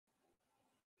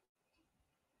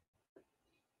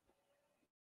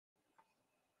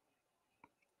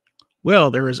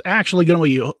Well, there is actually going to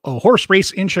be a horse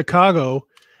race in Chicago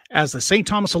as the St.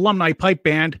 Thomas Alumni Pipe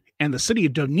Band and the City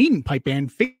of Dunedin Pipe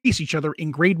Band face each other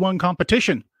in Grade 1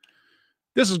 competition.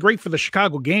 This is great for the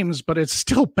Chicago Games, but it's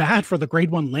still bad for the Grade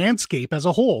 1 landscape as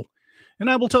a whole. And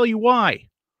I will tell you why.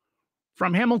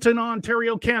 From Hamilton,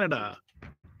 Ontario, Canada,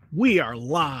 we are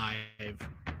live.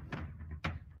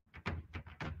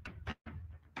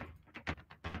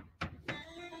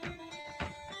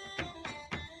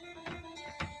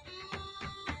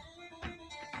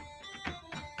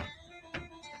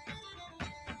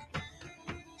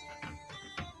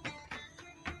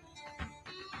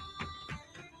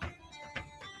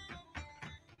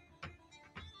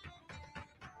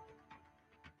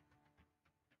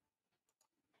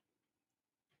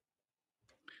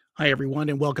 Hi, everyone,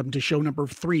 and welcome to show number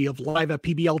 3 of Live at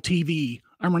PBL-TV.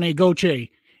 I'm Rene Goche,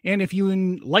 and if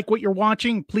you like what you're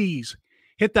watching, please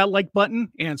hit that like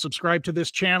button and subscribe to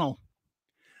this channel.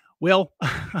 Well,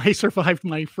 I survived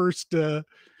my first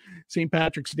St.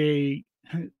 Patrick's Day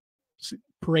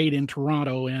parade in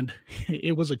Toronto, and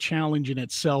it was a challenge in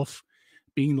itself,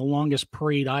 being the longest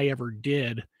parade I ever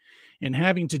did, and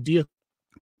having to deal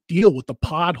with the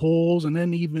potholes and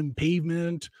then even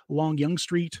pavement along Yonge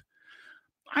Street.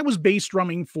 I was bass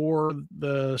drumming for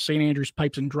the St. Andrews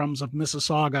Pipes and Drums of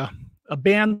Mississauga, a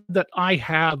band that I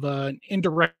have an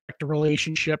indirect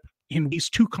relationship in ways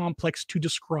too complex to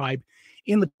describe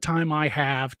in the time I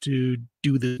have to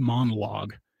do this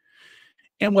monologue.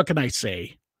 And what can I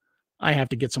say? I have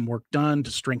to get some work done to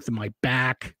strengthen my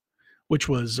back, which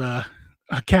was a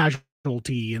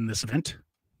casualty in this event.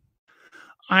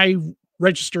 I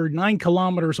registered 9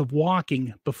 kilometers of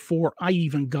walking before I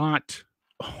even got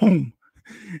home.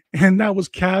 And that was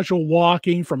casual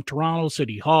walking from Toronto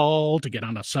City Hall to get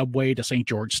on a subway to St.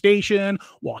 George Station,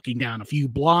 walking down a few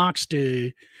blocks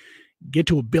to get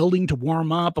to a building to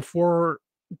warm up before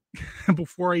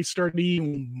I started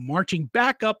even marching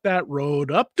back up that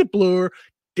road, up to Bloor,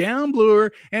 down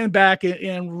Bloor, and back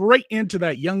and right into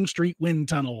that Yonge Street wind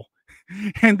tunnel.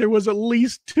 And there was at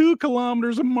least 2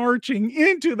 kilometers of marching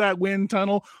into that wind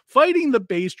tunnel, fighting the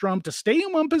bass drum to stay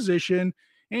in one position.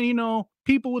 And, you know,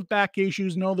 people with back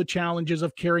issues know the challenges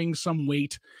of carrying some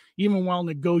weight, even while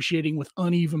negotiating with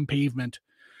uneven pavement.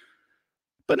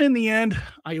 But in the end,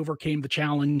 I overcame the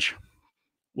challenge.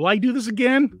 Will I do this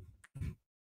again?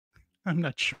 I'm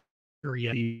not sure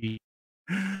yet.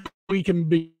 We can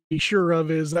be sure of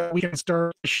is that we can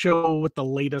start the show with the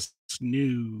latest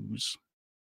news.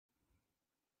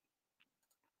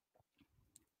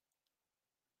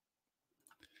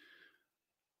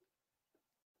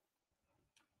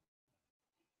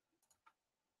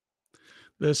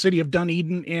 The City of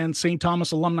Dunedin and St.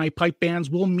 Thomas Alumni Pipe Bands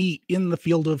will meet in the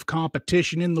field of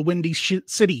competition in the Windy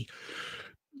City.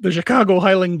 The Chicago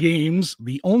Highland Games,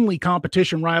 the only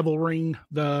competition rivaling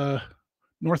the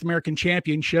North American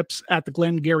Championships at the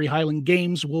Glengarry Highland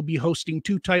Games, will be hosting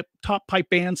 2 top pipe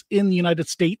bands in the United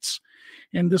States.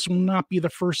 And this will not be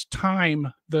the first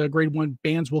time the Grade 1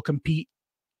 bands will compete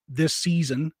this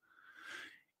season.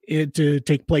 It to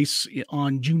take place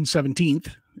on June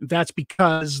 17th. That's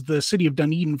because the City of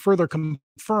Dunedin further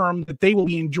confirmed that they will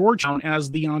be in Georgetown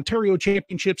as the Ontario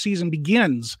Championship season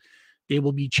begins. They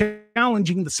will be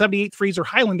challenging the 78th Fraser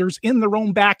Highlanders in their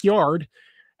own backyard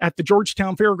at the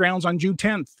Georgetown Fairgrounds on June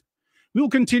 10th. We will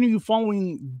continue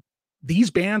following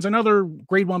these bands and other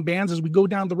Grade 1 bands as we go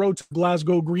down the road to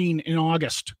Glasgow Green in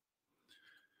August.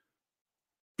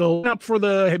 The lineup for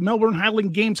the Melbourne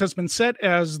Highland Games has been set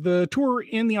as the tour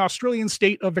in the Australian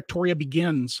state of Victoria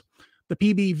begins.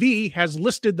 The PBV has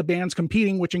listed the bands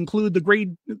competing, which include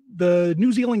the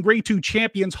New Zealand Grade 2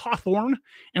 champions Hawthorn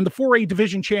and the 4A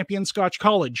division champion Scotch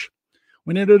College.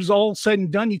 When it is all said and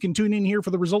done, you can tune in here for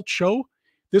the results show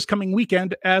this coming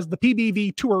weekend as the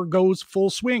PBV tour goes full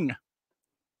swing.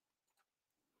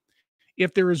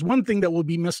 If there is one thing that will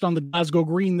be missed on the Glasgow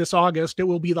Green this August, it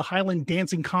will be the Highland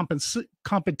Dancing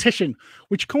competition,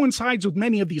 which coincides with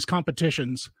many of these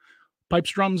competitions.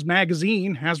 Pipes Drums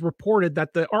magazine has reported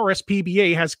that the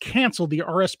RSPBA has canceled the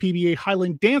RSPBA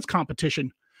Highland Dance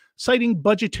competition, citing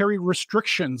budgetary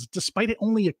restrictions, despite it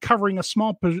only covering a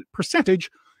small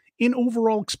percentage in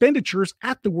overall expenditures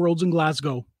at the Worlds in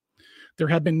Glasgow. There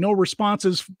have been no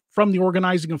responses from the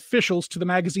organizing officials to the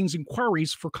magazine's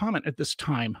inquiries for comment at this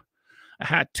time. A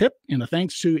hat tip and a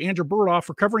thanks to Andrew Burdoff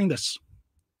for covering this.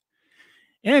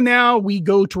 And now we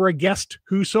go to our guest,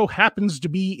 who so happens to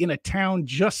be in a town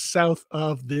just south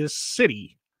of this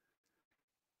city.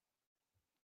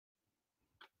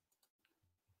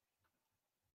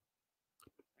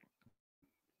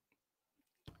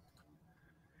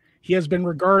 He has been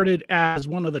regarded as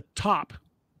one of the top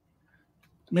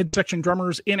midsection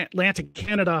drummers in Atlantic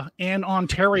Canada and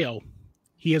Ontario.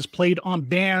 He has played on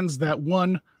bands that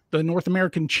won the North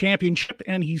American Championship,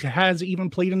 and he has even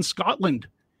played in Scotland.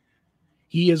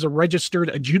 He is a registered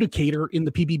adjudicator in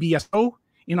the PBBSO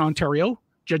in Ontario,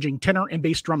 judging tenor and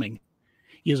bass drumming.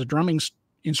 He is a drumming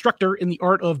instructor in the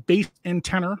art of bass and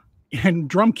tenor and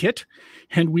drum kit,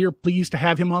 and we are pleased to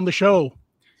have him on the show.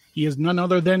 He is none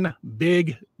other than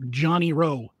Big Johnny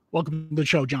Rowe. Welcome to the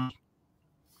show, John.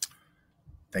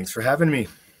 Thanks for having me.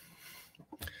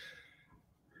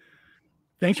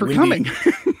 Thanks for coming.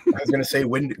 I was going to say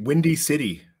Windy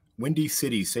City. Windy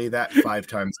City. Say that 5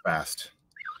 times fast.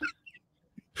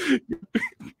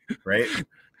 Right?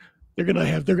 They're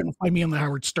gonna find me on the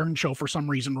Howard Stern show for some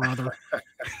reason or other.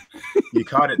 You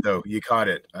caught it though. You caught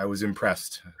it. I was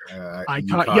impressed.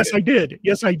 Yes, I did.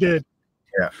 Yes, I did.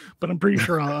 Yeah. But I'm pretty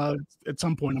sure at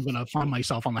some point I'm gonna find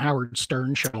myself on the Howard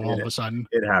Stern show all of a sudden.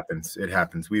 It happens. It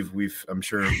happens. I'm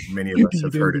sure many of us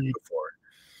have heard it before.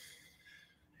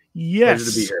 Yes.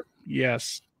 Pleasure to be here.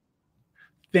 Yes.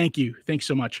 Thank you. Thanks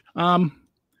so much.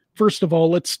 First of all,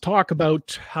 let's talk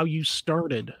about how you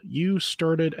started. You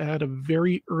started at a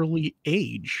very early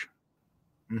age.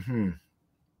 Mm-hmm.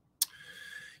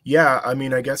 Yeah, I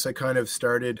mean, I guess I kind of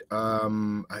started,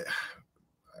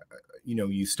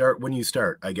 you start when you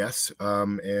start, I guess.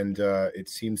 And it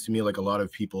seems to me like a lot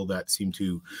of people that seem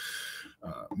to,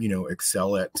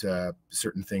 excel at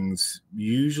certain things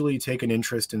usually take an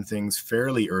interest in things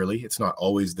fairly early. It's not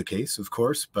always the case, of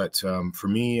course, but for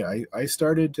me, I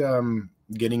started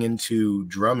getting into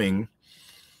drumming.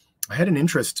 I had an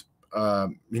interest,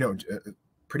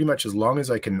 pretty much as long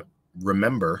as I can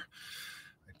remember.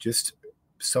 Just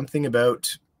something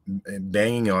about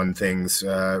banging on things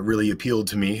really appealed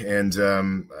to me, and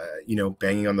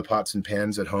banging on the pots and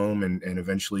pans at home, and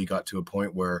eventually got to a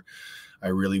point where I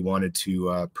really wanted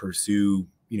to pursue,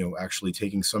 actually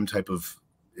taking some type of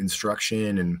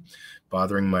instruction and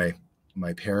bothering my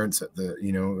parents at the,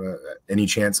 any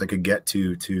chance I could get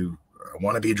to I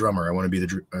want to be a drummer. I want to be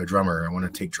the drummer. I want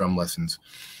to take drum lessons.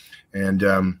 And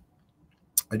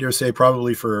I dare say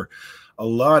probably for a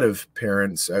lot of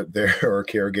parents out there or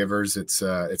caregivers,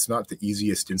 it's not the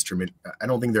easiest instrument. I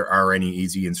don't think there are any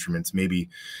easy instruments. Maybe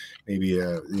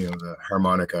the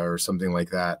harmonica or something like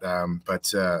that.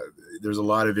 But there's a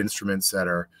lot of instruments that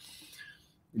are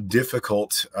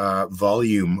difficult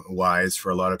volume wise for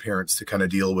a lot of parents to kind of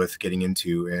deal with getting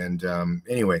into. And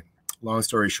anyway, long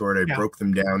story short, I broke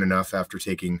them down enough after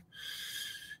taking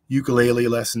ukulele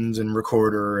lessons and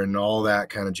recorder and all that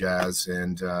kind of jazz,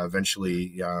 and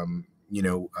eventually kind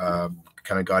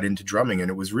of got into drumming. And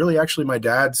it was really actually my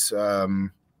dad's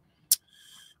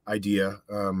idea.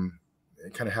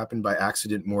 It kind of happened by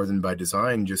accident more than by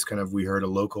design. Just kind of, we heard a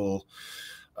local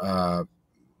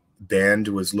band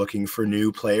was looking for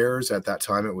new players. At that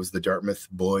time, it was the Dartmouth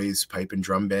Boys Pipe and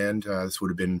Drum Band. This would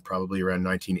have been probably around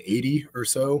 1980 or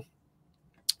so.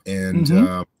 And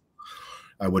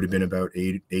I would have been about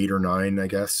eight or nine, I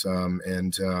guess. It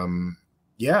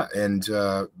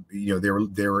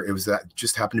was that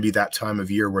just happened to be that time of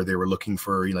year where they were looking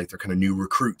for their kind of new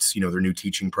recruits. Their new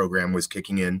teaching program was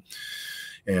kicking in,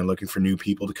 and looking for new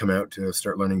people to come out to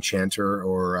start learning chanter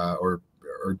or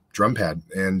drum pad.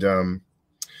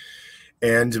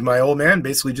 And my old man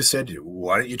basically just said,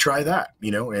 why don't you try that,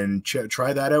 and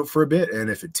try that out for a bit. And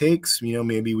if it takes,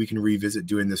 maybe we can revisit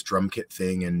doing this drum kit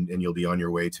thing, and you'll be on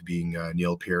your way to being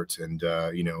Neil Peart and,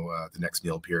 the next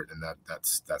Neil Peart. And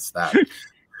that's that.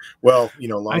 Well,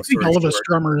 I think all of us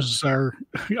drummers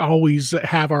always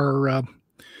have our,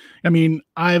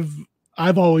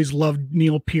 I've always loved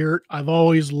Neil Peart. I've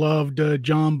always loved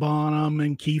John Bonham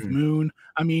and Keith Moon.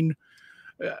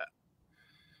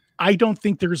 I don't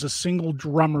think there's a single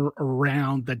drummer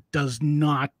around that does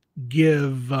not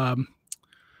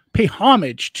pay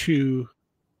homage to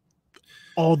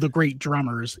all the great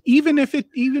drummers. Even if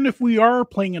we are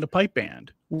playing in a pipe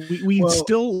band, we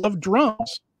still love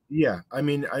drums. Yeah, I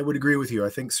would agree with you. I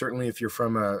think certainly if you're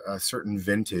from a certain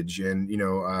vintage, and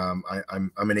I'm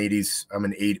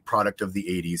an product of the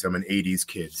 80s. I'm an 80s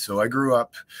kid, so I grew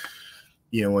up,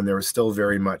 when there was still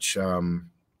very much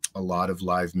a lot of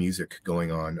live music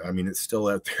going on. It's still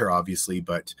out there, obviously,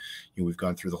 but we've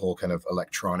gone through the whole kind of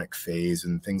electronic phase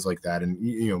and things like that. And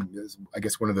I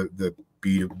guess one of the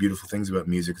beautiful things about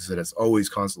music is that it's always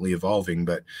constantly evolving.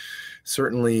 But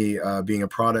certainly being a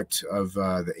product of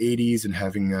the 80s and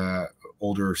having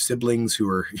older siblings who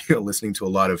are listening to a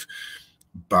lot of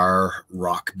bar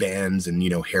rock bands and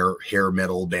hair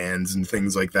metal bands and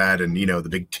things like that, and the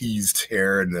big teased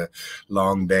hair and the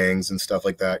long bangs and stuff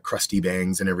like that, crusty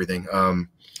bangs and everything.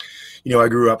 you know, I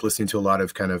grew up listening to a lot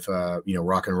of kind of, you know,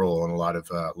 rock and roll and a lot of,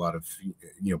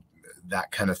 you know,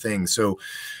 that kind of thing. So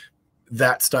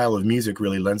that style of music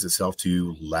really lends itself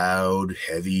to loud,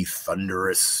 heavy,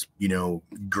 thunderous, you know,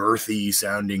 girthy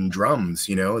sounding drums.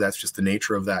 You know, that's just the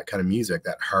nature of that kind of music,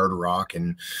 that hard rock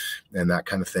and that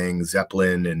kind of thing,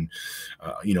 Zeppelin and,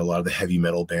 you know, a lot of the heavy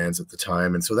metal bands at the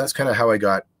time. And so that's kind of how I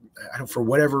got, for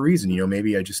whatever reason, you know,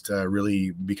 maybe I just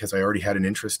really, because I already had an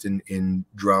interest in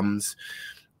drums,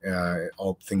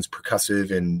 all things percussive,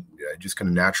 and just kind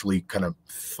of naturally kind of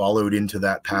followed into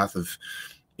that path of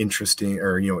interesting,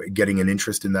 or, you know, getting an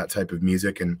interest in that type of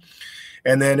music. And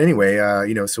then anyway,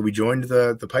 you know, so we joined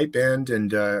the pipe band,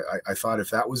 and I thought if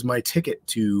that was my ticket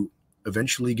to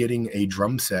eventually getting a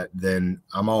drum set, then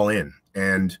I'm all in.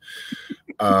 And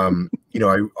you know,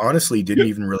 I honestly didn't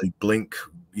even really blink,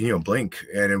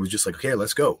 and it was just like, okay,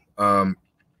 let's go.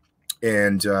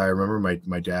 And I remember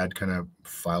my dad kind of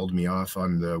filed me off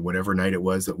on the whatever night it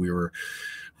was that we were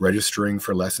registering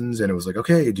for lessons, and it was like,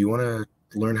 okay, do you want to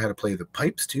learn how to play the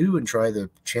pipes too and try the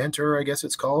chanter, I guess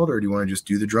it's called, or do you want to just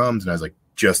do the drums? And I was like,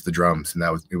 just the drums. And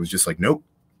it was just like, nope,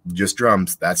 just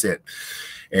drums, that's it.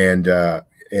 And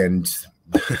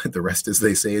the rest, as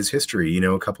they say, is history. You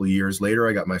know, a couple of years later,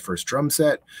 I got my first drum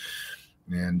set,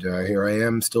 and here I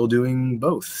am still doing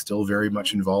both, still very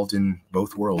much involved in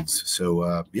both worlds.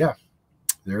 So yeah,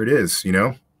 there it is. You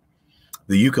know,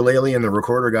 the ukulele and the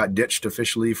recorder got ditched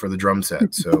officially for the drum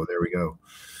set. So there we go.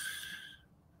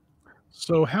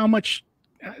 So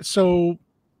so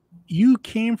you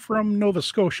came from Nova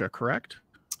Scotia, correct?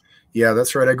 Yeah,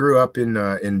 that's right. I grew up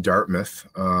in Dartmouth.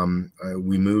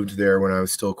 We moved there when I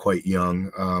was still quite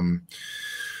young.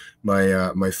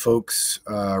 My folks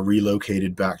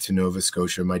relocated back to Nova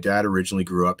Scotia. My dad originally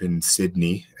grew up in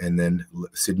Sydney, and then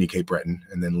Sydney, Cape Breton,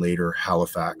 and then later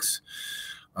Halifax.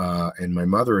 And my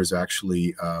mother is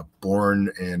actually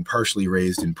born and partially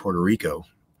raised in Puerto Rico.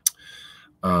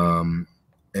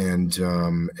 And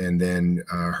then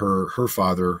her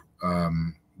father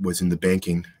was in the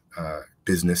banking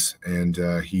business, and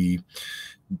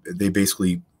they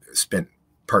basically spent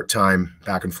part-time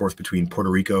back and forth between Puerto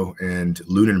Rico and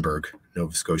Lunenburg,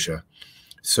 Nova Scotia.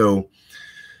 So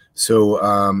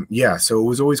yeah, so it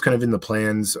was always kind of in the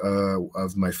plans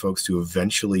of my folks to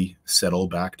eventually settle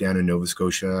back down in Nova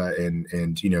Scotia,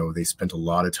 and you know, they spent a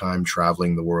lot of time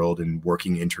traveling the world and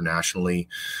working internationally,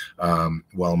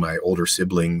 while my older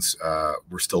siblings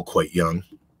were still quite young,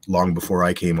 long before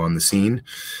I came on the scene.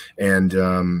 And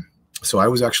so I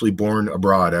was actually born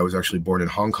abroad. I was actually born in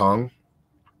Hong Kong,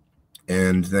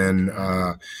 and then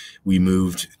we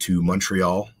moved to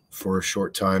Montreal for a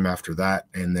short time after that,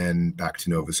 and then back to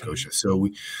Nova Scotia. So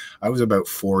I was about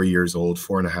 4 years old,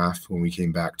 4.5, when we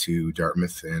came back to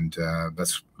Dartmouth, and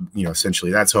that's, you know,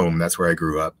 essentially that's home. That's where I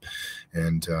grew up,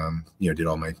 and you know, did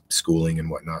all my schooling and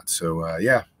whatnot. So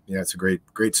yeah, it's a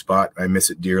great spot. I miss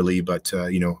it dearly, but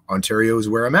you know, Ontario is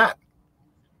where I'm at.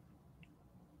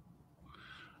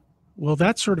 Well,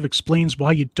 that sort of explains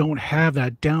why you don't have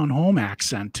that down home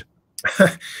accent.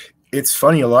 It's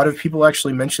funny. A lot of people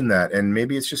actually mention that, and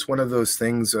maybe it's just one of those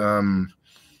things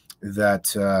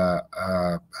that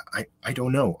I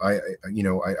don't know. You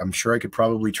know, I'm sure I could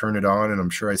probably turn it on, and I'm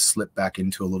sure I slip back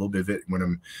into a little bit of it when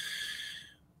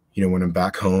I'm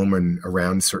back home and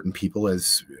around certain people,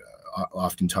 as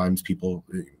oftentimes people,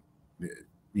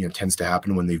 you know, tends to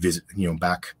happen when they visit, you know,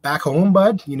 back home,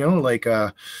 bud, you know, like,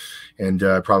 and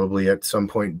probably at some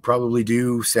point probably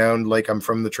do sound like I'm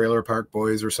from the Trailer Park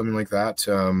Boys or something like that.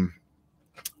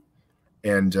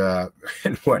 And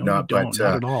whatnot. No, you don't, but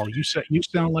not at all. You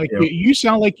sound like, you know, you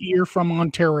sound like you're from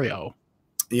Ontario.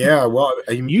 yeah, well,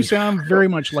 You sound very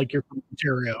much like you're from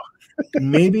Ontario.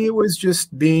 maybe it was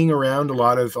just being around a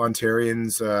lot of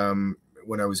Ontarians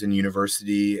when I was in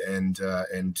university, and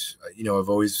you know, I've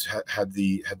always had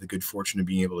the good fortune of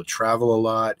being able to travel a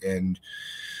lot, and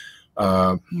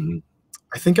I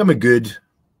think I'm a good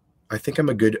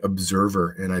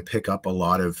observer, and I pick up a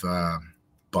lot of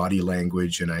body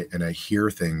language, and I hear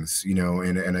things, you know,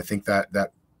 and I think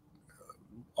that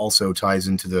also ties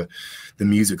into the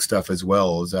music stuff as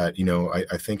well, is that, you know,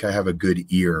 I think I have a good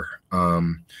ear,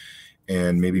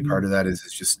 and maybe part of that is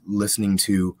just listening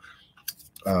to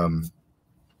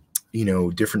you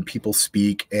know, different people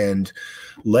speak, and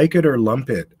like it or lump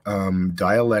it,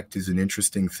 dialect is an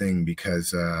interesting thing,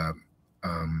 because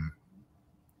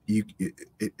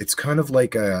it's kind of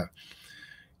like a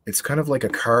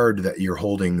card that you're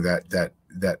holding that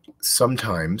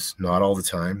sometimes, not all the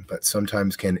time, but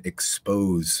sometimes can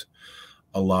expose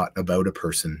a lot about a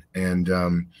person. And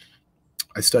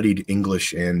I studied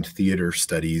English and theater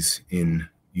studies in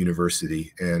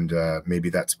university, and maybe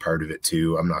that's part of it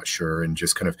too. I'm not sure. And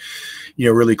just kind of, you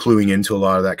know, really cluing into a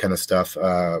lot of that kind of stuff,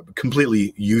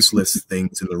 completely useless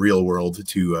things in the real world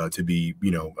to be,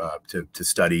 you know, to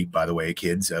study. By the way,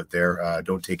 kids out there,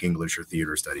 don't take English or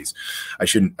theater studies. I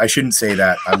shouldn't say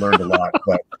that. I learned a lot,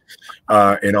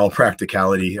 but in all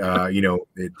practicality, you know,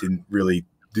 it didn't really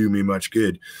do me much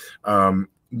good.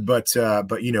 But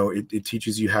you know, it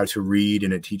teaches you how to read,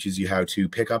 and it teaches you how to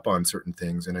pick up on certain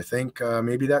things. And I think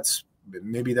maybe that's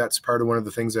part of one of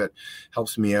the things that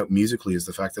helps me out musically, is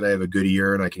the fact that I have a good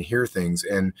ear and I can hear things.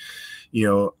 And, you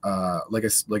know, like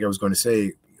I was going to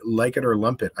say, like it or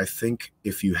lump it, I think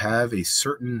if you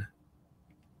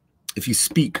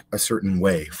speak a certain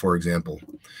way, for example,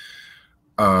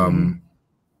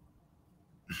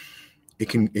 it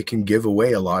can give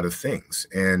away a lot of things,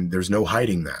 and there's no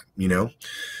hiding that. You know,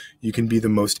 you can be the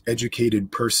most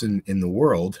educated person in the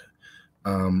world,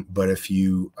 but if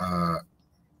you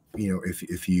you know,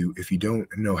 if you don't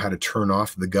know how to turn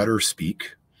off the gutter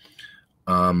speak,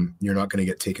 you're not going to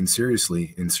get taken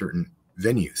seriously in certain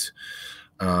venues.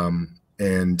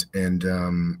 And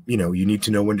you know, you need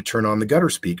to know when to turn on the gutter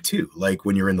speak too, like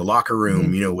when you're in the locker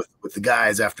room, you know, with the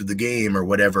guys after the game or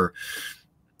whatever.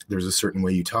 There's a certain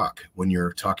way you talk when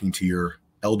you're talking to your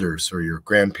elders or your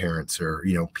grandparents, or,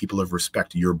 you know, people of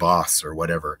respect, your boss or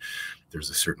whatever. There's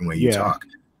a certain way you talk.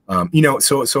 You know,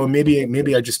 so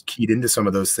maybe I just keyed into some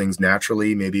of those things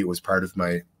naturally. Maybe it was part of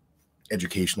my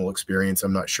educational experience.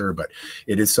 I'm not sure, but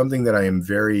it is something that I am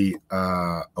very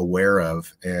aware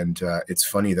of. And it's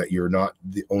funny that you're not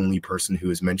the only person who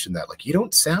has mentioned that. Like, you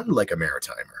don't sound like a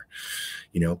Maritimer,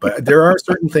 you know, but there are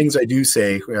certain things I do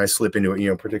say when I slip into it, you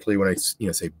know, particularly when I, you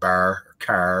know, say bar or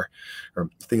car or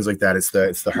things like that. It's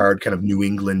the hard kind of New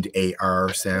England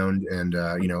AR sound. And,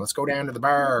 you know, let's go down to the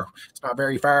bar. It's not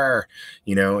very far,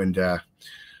 you know, and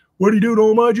what are you doing,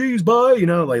 all my G's, boy? You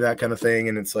know, like that kind of thing.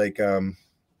 And it's like,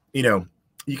 you know,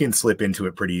 you can slip into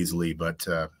it pretty easily, but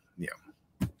yeah,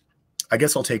 I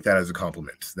guess I'll take that as a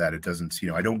compliment, that it doesn't, you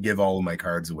know, I don't give all of my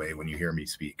cards away when you hear me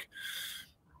speak.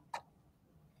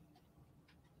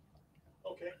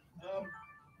 Okay.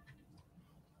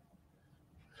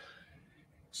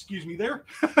 Excuse me there.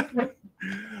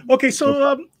 Okay,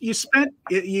 so you spent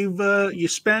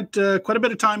quite a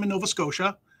bit of time in Nova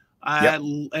Scotia, at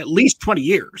least 20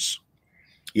 years.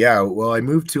 Yeah, well, I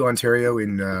moved to Ontario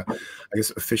in, I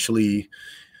guess, officially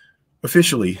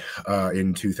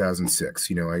in 2006.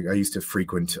 You know, I used to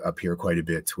frequent up here quite a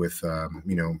bit with,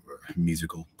 you know,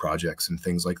 musical projects and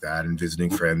things like that, and visiting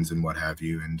friends and what have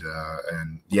you. And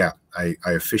yeah, I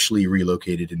officially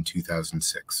relocated in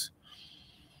 2006.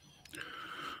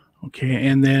 Okay,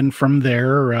 and then from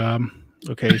there,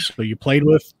 okay, so you played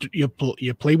with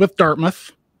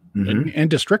Dartmouth and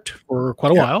District for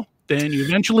quite a while. Then you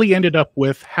eventually ended up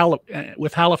with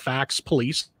Halifax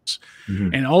Police,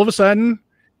 and all of a sudden,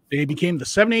 they became the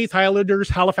 78th Highlanders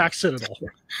Halifax Citadel.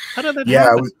 How did that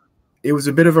happen? It was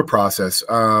a bit of a process.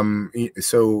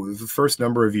 So the first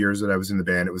number of years that I was in the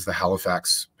band, it was the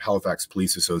Halifax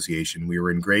Police Association. We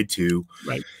were in grade 2.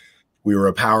 Right. We were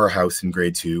a powerhouse in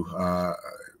grade 2,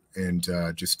 and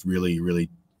just really.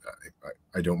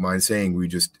 I don't mind saying we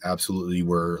just absolutely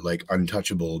were like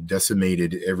untouchable,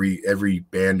 decimated every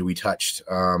band we touched.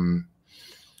 The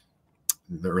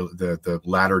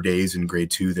latter days in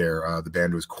grade 2 there, the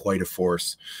band was quite a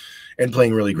force and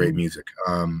playing really great music.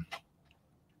 And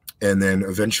then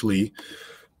eventually,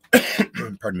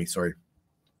 pardon me, sorry,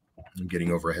 I'm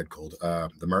getting over a head cold,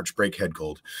 the March break head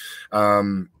cold.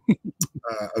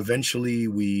 Eventually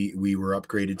we were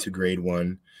upgraded to grade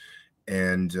 1.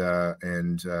 And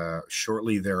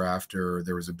shortly thereafter,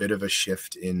 there was a bit of a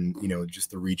shift in, you know,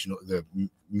 just the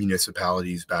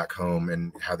municipalities back home,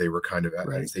 and how they were kind of,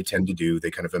 as they tend to do,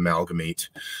 they kind of amalgamate.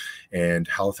 And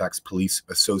Halifax Police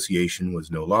Association was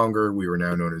no longer. We were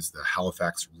now known as the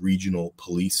Halifax Regional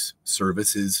Police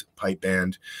Services Pipe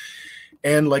Band.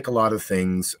 And like a lot of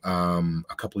things,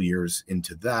 a couple of years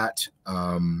into that,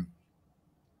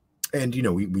 and, you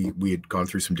know, we had gone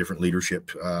through some different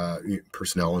leadership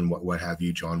personnel and what have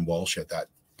you. John Walsh at that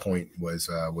point was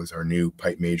our new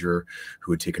pipe major,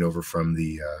 who had taken over from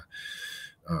the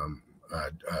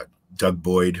Doug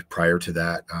Boyd prior to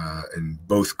that. And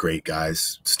both great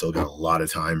guys. Still got a lot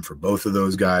of time for both of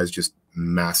those guys. Just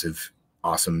massive,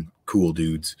 awesome, cool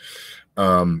dudes.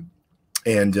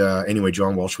 Anyway,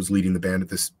 John Walsh was leading the band at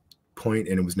this point,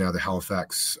 and it was now the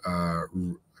Halifax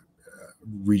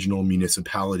regional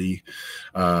municipality,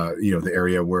 you know, the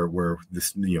area where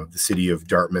this, you know, the city of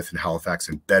Dartmouth and Halifax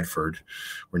and Bedford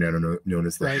were now known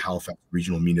as the Halifax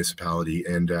Regional Municipality.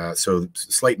 And so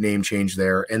slight name change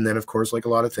there. And then, of course, like a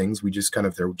lot of things, we just kind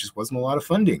of, there just wasn't a lot of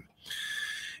funding.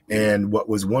 And what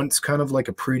was once kind of like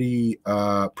a pretty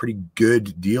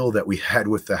good deal that we had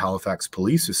with the Halifax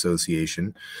Police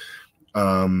Association,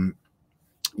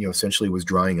 essentially was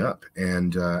drying up.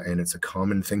 And it's a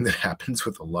common thing that happens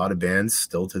with a lot of bands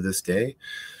still to this day.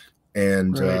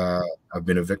 And I've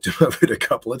been a victim of it a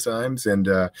couple of times. And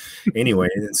anyway,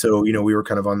 and so, we were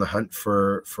kind of on the hunt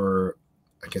for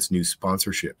I guess, new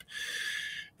sponsorship.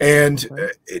 And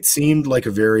it seemed like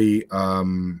a very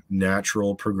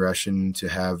natural progression to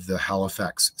have the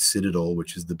Halifax Citadel,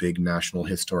 which is the big national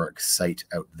historic site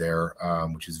out there,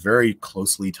 which is very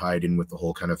closely tied in with the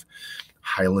whole kind of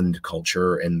Highland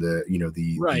culture and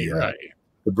the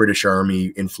British Army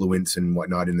influence and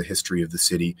whatnot in the history of the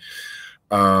city.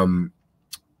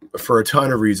 For a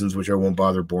ton of reasons, which I won't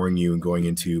bother boring you and going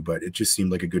into, but it just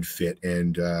seemed like a good fit.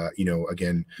 And,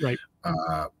 again,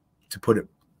 to put it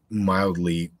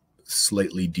mildly,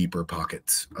 slightly deeper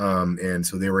pockets. And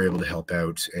so they were able to help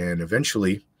out. And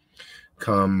eventually,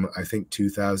 come, I think,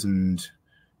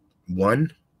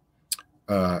 2001,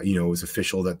 it was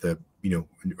official that the,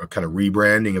 a kind of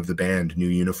rebranding of the band, new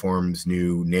uniforms,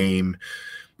 new name,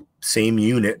 same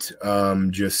unit,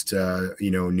 just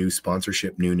new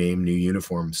sponsorship, new name, new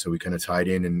uniforms. So we kind of tied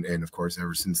in, and of course,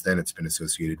 ever since then, it's been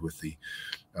associated with the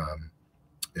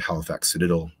Halifax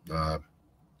Citadel.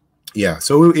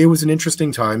 So it was an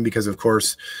interesting time because, of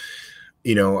course,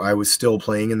 I was still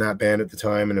playing in that band at the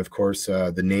time, and of course,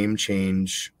 the name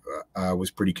change was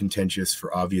pretty contentious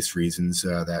for obvious reasons.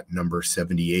 That number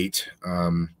 78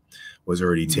 was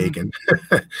already taken.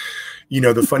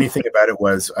 The funny thing about it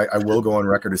was, I will go on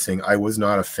record as saying I was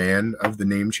not a fan of the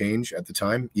name change at the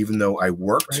time, even though I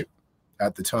worked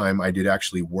at the time. I did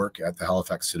actually work at the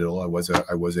Halifax Citadel. I was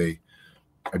a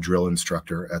drill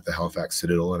instructor at the Halifax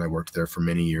Citadel, and I worked there for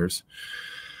many years.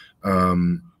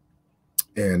 That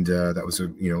was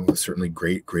certainly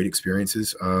great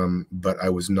experiences. But I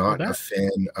was not a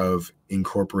fan of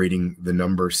incorporating the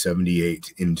number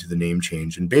 78 into the name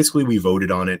change. And basically we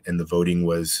voted on it, and the voting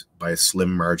was by a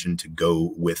slim margin to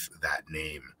go with that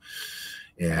name.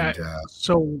 And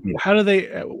how do they?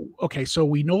 Okay, so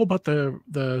we know about the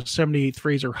 78th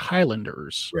Fraser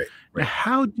Highlanders, right?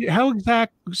 How are the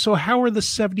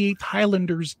 78th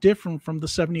Highlanders different from the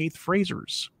 78th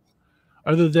Frasers,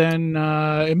 other than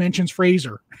it mentions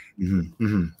Fraser?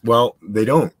 Well, they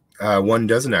don't. One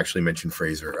doesn't actually mention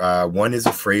Fraser. One is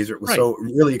a Fraser. So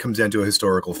really, it comes down to a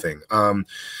historical thing.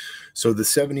 So the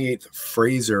 78th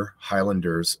Fraser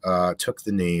Highlanders took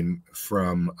the name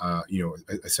from,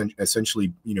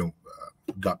 essentially,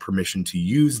 got permission to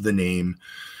use the name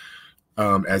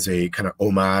as a kind of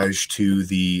homage to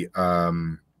the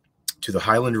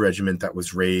Highland Regiment that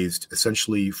was raised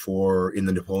essentially in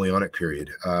the Napoleonic period,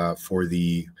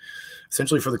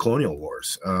 essentially for the colonial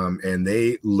wars. And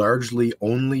they largely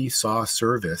only saw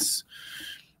service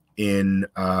in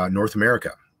North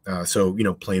America. So,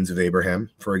 Plains of Abraham,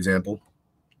 for example.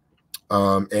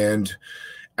 And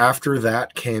after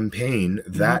that campaign,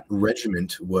 that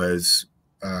regiment was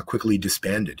quickly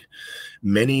disbanded.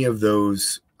 Many of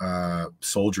those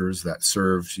soldiers that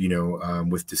served,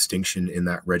 with distinction in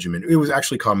that regiment, it was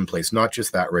actually commonplace, not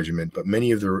just that regiment, but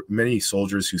many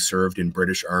soldiers who served in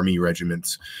British Army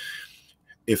regiments,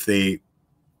 if they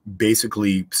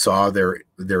basically saw their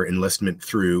enlistment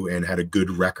through and had a good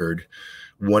record,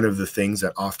 one of the things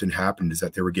that often happened is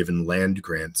that they were given land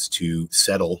grants to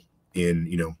settle in,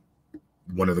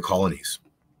 one of the colonies.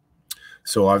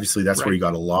 So obviously that's where you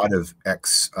got a lot of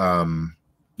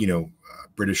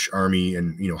British Army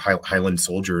and, Highland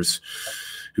soldiers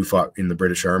who fought in the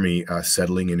British Army,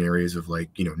 settling in areas of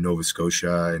Nova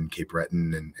Scotia and Cape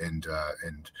Breton and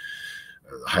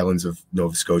Highlands of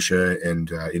Nova Scotia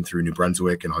and in through New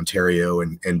Brunswick and Ontario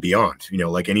and beyond.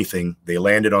 Like anything, they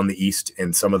landed on the east,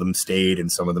 and some of them stayed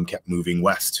and some of them kept moving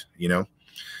west.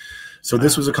 So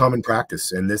this was a common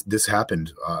practice, and this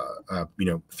happened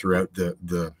throughout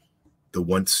the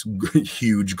once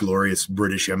huge glorious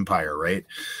British Empire, right?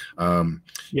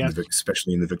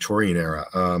 Especially in the Victorian era.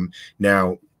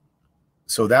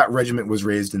 So that regiment was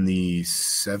raised in the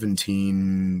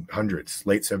 1700s,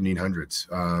 late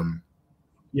 1700s.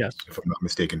 Yes, if I'm not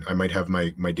mistaken. I might have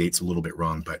my dates a little bit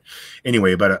wrong, but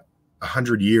anyway, about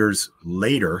 100 years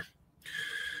later,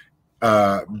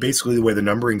 basically the way the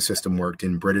numbering system worked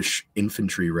in British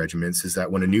infantry regiments is that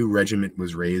when a new regiment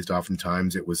was raised,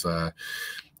 oftentimes it was the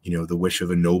wish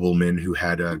of a nobleman who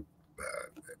had a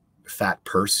fat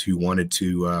purse who wanted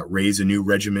to raise a new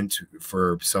regiment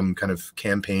for some kind of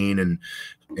campaign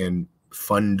and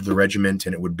fund the regiment,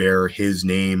 and it would bear his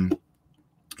name,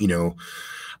 and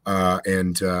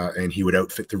he would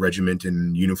outfit the regiment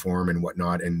in uniform and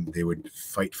whatnot, and they would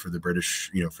fight for the British,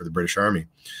 for the British Army.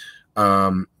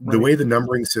 The way the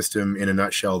numbering system, in a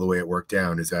nutshell, the way it worked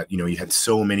down is that, you had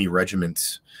so many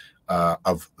regiments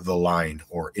of the line,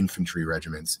 or infantry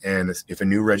regiments. And if a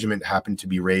new regiment happened to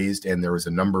be raised and there was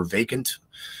a number vacant,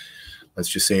 let's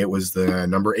just say it was the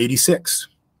number 86,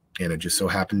 and it just so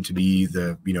happened to be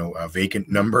the, a vacant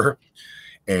number.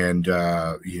 And,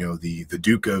 the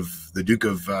Duke of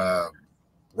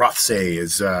Rothsay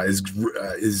is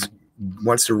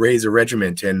wants to raise a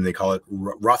regiment, and they call it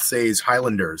Rothsay's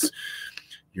Highlanders.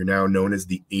 You're now known as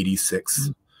the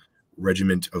 86th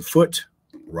Regiment of Foot,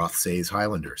 Rothsay's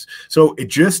Highlanders. So it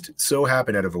just so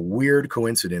happened, out of a weird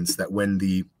coincidence, that when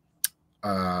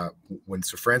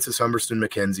Sir Francis Humberston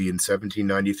Mackenzie in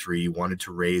 1793 wanted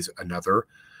to raise another,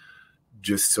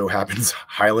 just so happens,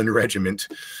 Highland regiment,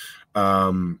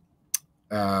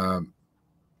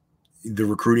 the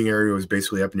recruiting area was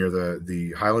basically up near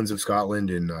the Highlands of Scotland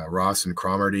in Ross and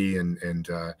Cromarty, and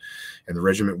the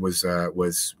regiment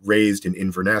was raised in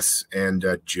Inverness, and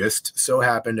just so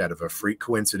happened, out of a freak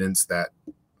coincidence, that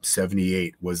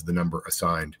 78 was the number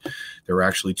assigned. There were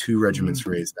actually 2 regiments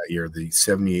raised that year: the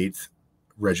 78th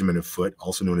Regiment of Foot,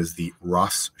 also known as the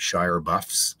Ross-shire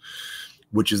Buffs,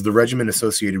 which is the regiment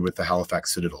associated with the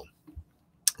Halifax Citadel.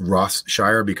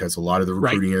 Ross-shire because a lot of the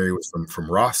recruiting area was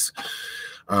from Ross.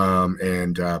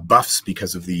 And buffs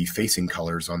because of the facing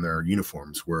colors on their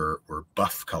uniforms were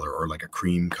buff color, or like a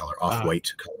cream color,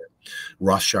 off-white color.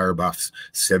 Ross-shire Buffs,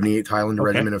 78th Highland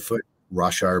Regiment of Foot,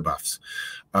 Ross-shire Buffs.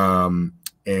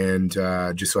 And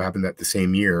just so happened that the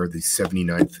same year, the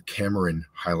 79th Cameron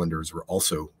Highlanders were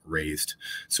also raised.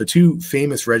 So 2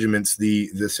 famous regiments.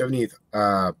 The 78th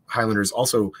Highlanders,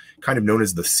 also kind of known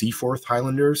as the Seaforth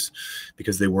Highlanders,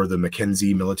 because they wore the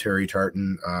Mackenzie military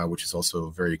tartan, which is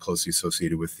also very closely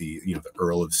associated with the the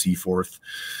Earl of Seaforth.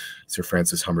 Sir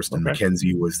Francis Humberston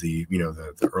Mackenzie was the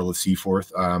the Earl of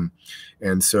Seaforth,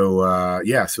 and so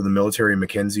so the military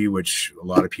Mackenzie, which a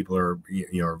lot of people are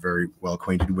are very well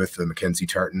acquainted with, the Mackenzie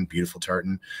tartan, beautiful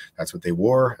tartan. That's what they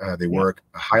wore. They wore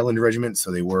a Highland regiment,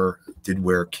 so they did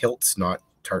wear kilts, not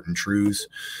tartan trews.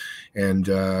 And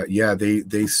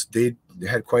they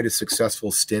had quite a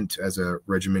successful stint as a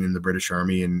regiment in the British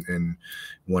Army, and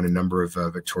won a number of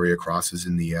Victoria Crosses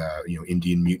in the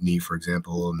Indian Mutiny, for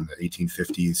example, in the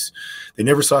 1850s. They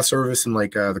never saw service in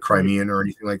like the Crimean or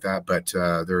anything like that, but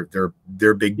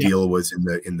their big deal was in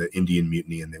the Indian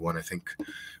Mutiny, and they won, I think,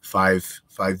 five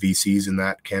VCs in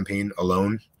that campaign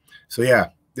alone. So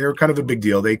yeah, they were kind of a big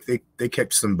deal. They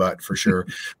kicked some butt for sure.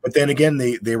 But then again,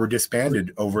 they were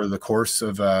disbanded over the course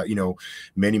of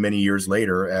many years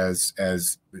later as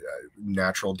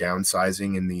natural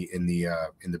downsizing in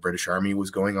the British Army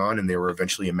was going on, and they were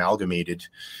eventually amalgamated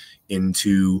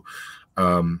into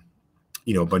a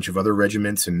bunch of other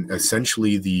regiments, and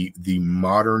essentially the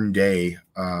modern day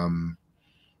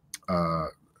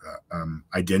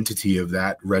identity of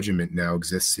that regiment now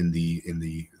exists in the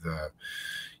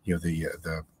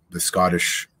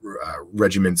Scottish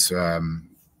regiments, that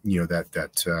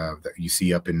you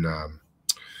see up in,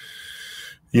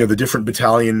 the different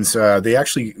battalions. They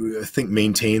actually, I think,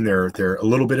 maintain their a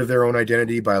little bit of their own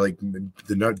identity by like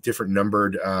the different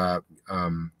numbered,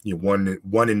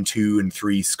 1 and 2 and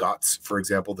 3 Scots, for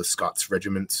example, the Scots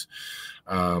regiments.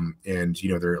 And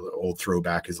their old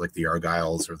throwback is like the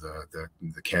Argylls or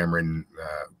the Cameron,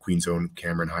 Queen's Own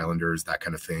Cameron Highlanders, that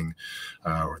kind of thing,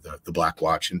 or the Black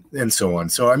Watch, and so on.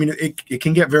 So I mean, it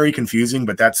can get very confusing,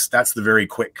 but that's the very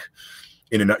quick,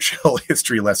 in a nutshell,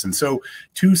 history lesson. So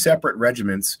 2 separate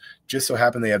regiments, just so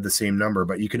happen they have the same number,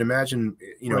 but you can imagine,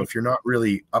 if you're not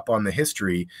really up on the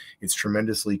history, it's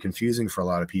tremendously confusing for a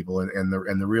lot of people. And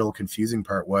the real confusing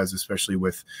part was, especially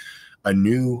with a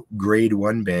new grade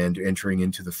 1 band entering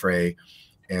into the fray,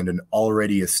 and an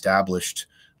already established,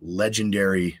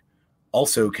 legendary,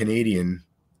 also Canadian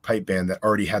pipe band that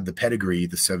already had the pedigree,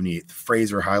 the 78th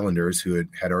Fraser Highlanders, who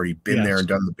had already been there and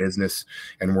done the business,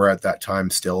 and were at that time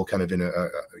still kind of in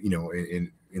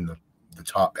in the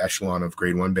top echelon of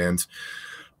grade 1 bands.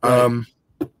 I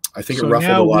think it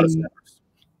ruffled a lot of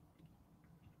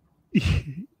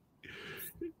feathers.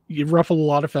 You ruffled a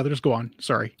lot of feathers. Go on.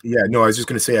 Sorry. Yeah, no, I was just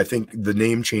going to say, I think the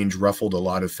name change ruffled a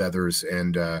lot of feathers,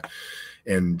 and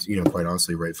quite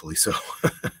honestly, rightfully so.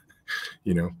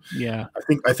 Yeah.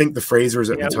 I think the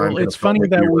Frasers at the time. Well, it's funny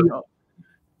that we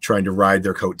trying to ride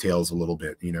their coattails a little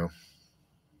bit,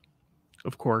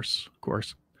 Of course.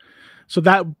 So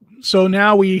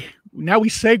now we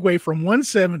segue from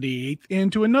 178th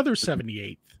into another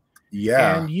 78th.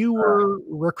 Yeah. And you were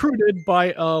recruited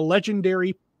by a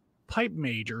legendary pipe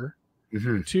major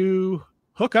to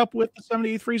hook up with the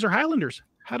 78th Fraser Highlanders.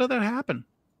 How did that happen?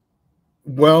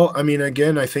 Well, I mean,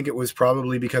 again, I think it was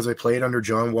probably because I played under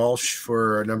John Walsh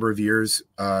for a number of years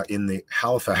in the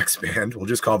Halifax band. We'll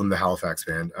just call them the Halifax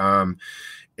band.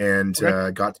 And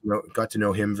got to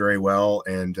know him very well.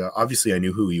 And obviously, I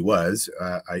knew who he was.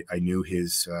 I knew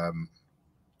his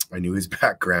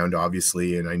background,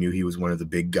 obviously, and I knew he was one of the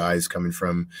big guys coming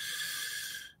from,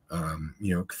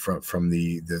 you know, from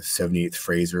the 78th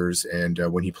Frasers. And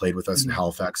when he played with us in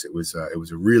Halifax, it was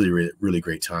a really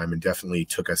great time, and definitely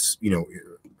took us, you know,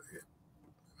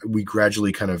 we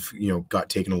gradually kind of, you know, got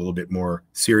taken a little bit more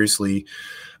seriously.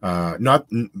 Not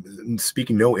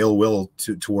speaking no ill will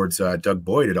towards Doug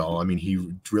Boyd at all. I mean,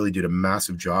 he really did a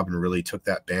massive job and really took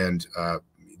that band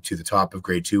to the top of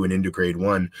grade 2 and into grade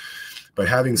 1. But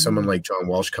having someone like John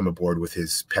Walsh come aboard with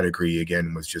his pedigree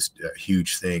again was just a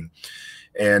huge thing.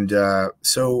 And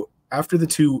so after the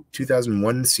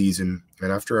 2001 season,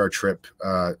 and after our trip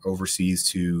overseas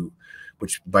to,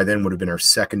 which by then would have been our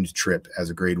second trip as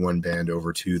a grade 1 band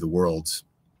over to the Worlds,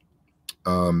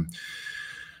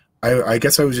 I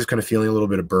guess I was just kind of feeling a little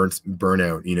bit of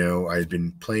burnout. You know, I had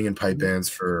been playing in pipe bands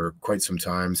for quite some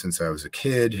time since I was a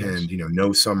kid, and, you know,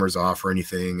 no summers off or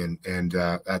anything. And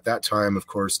at that time, of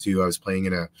course, too, I was playing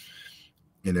in a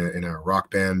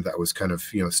rock band that was kind of,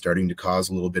 you know, starting to cause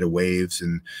a little bit of waves,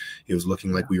 and it was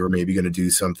looking like we were maybe going to do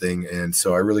something. And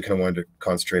so I really kind of wanted to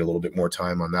concentrate a little bit more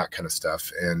time on that kind of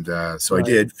stuff. And so I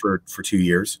did for 2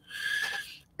 years.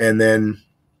 And then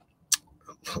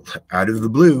out of the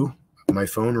blue, my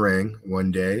phone rang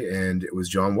one day, and it was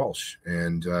John Walsh.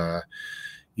 And,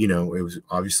 you know, it was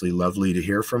obviously lovely to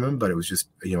hear from him, but it was just,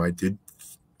 you know, I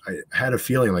had a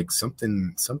feeling like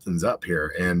something's up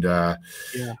here. And,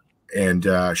 And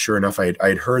sure enough, I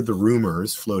had heard the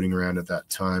rumors floating around at that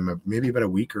time, maybe about a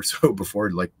week or so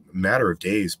before, like a matter of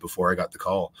days before I got the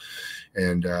call.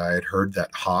 And I had heard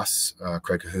that Haas,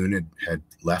 Craig Cahoon, had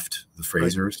left the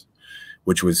Frasers,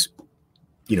 which was,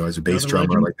 you know, as a bass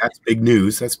drummer, like, that's big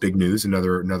news. That's big news.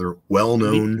 Another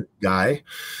well-known guy,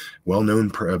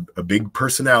 well-known, a big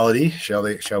personality, shall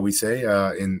we say,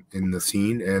 in the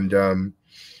scene.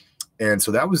 And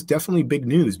so that was definitely big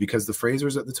news, because the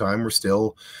Frasers at the time were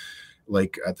still,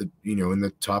 like, at the, you know, in the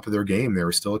top of their game. They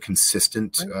were still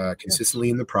consistently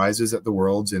in the prizes at the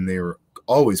Worlds, and they were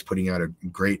always putting out a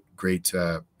great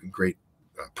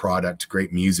product,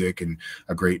 great music, and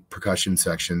a great percussion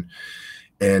section.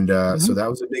 And so that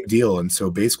was a big deal. And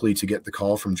so basically, to get the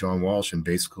call from John Walsh and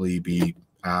basically be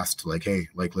asked, like, hey,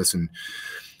 like, listen,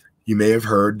 you may have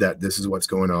heard that this is what's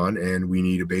going on, and we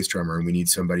need a bass drummer, and we need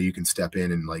somebody who can step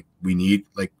in, and, like, we need,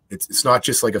 like, it's not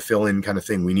just like a fill-in kind of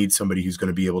thing. We need somebody who's going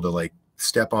to be able to, like,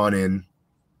 step on in,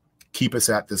 keep us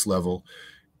at this level,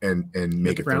 and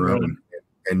make it their own.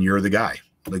 And you're the guy.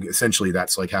 Like, essentially,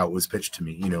 that's like how it was pitched to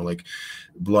me. You know, like,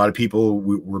 a lot of people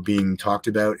were being talked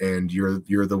about, and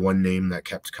you're the one name that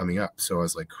kept coming up. So I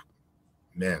was like,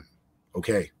 man,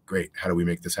 okay, great. How do we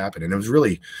make this happen? And it was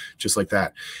really just like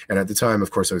that. And at the time,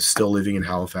 of course, I was still living in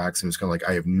Halifax, and it was kind of like,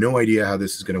 I have no idea how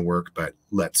this is going to work, but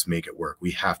let's make it work.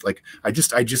 We have to, like, I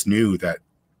just knew that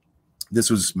this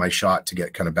was my shot to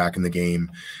get kind of back in the game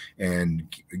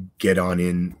and get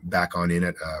back on in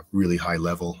at a really high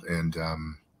level. And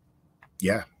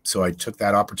yeah, so I took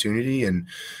that opportunity, and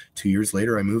 2 years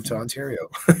later, I moved to Ontario.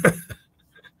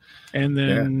 And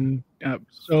then,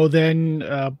 so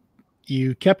then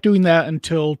you kept doing that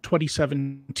until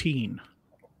 2017.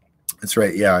 That's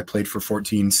right. Yeah, I played for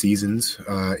 14 seasons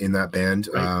in that band.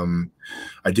 Right.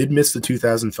 I did miss the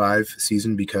 2005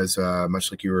 season because, much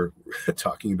like you were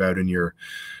talking about in your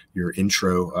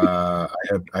intro, I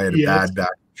had a bad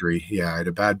back injury. Yeah, I had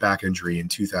a bad back injury in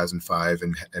 2005,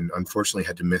 and unfortunately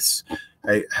had to miss.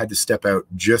 I had to step out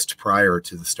just prior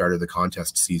to the start of the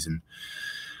contest season,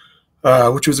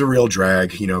 which was a real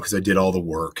drag, you know, because I did all the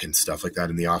work and stuff like that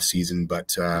in the off season.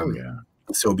 But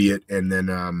so be it. And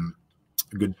then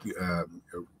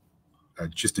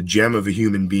just a gem of a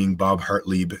human being, Bob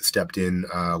Hartlieb, stepped in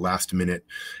last minute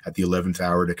at the 11th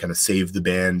hour to kind of save the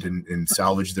band and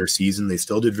salvage their season. They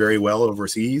still did very well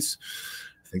overseas.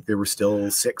 I think they were still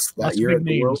 6th that year at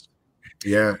the World.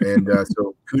 Yeah, and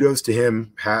so kudos to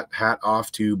him. Hat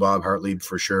off to Bob Hartlieb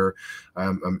for sure.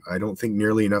 I don't think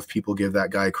nearly enough people give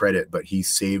that guy credit, but he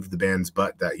saved the band's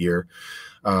butt that year.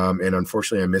 And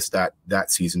unfortunately, I missed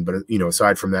that season. But, you know,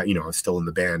 aside from that, you know, I was still in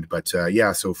the band. But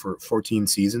yeah, so for 14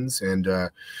 seasons, and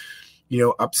you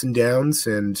know, ups and downs,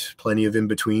 and plenty of in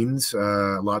betweens.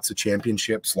 Lots of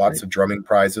championships, lots of drumming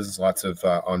prizes, lots of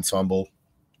ensemble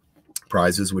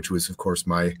prizes, which was, of course,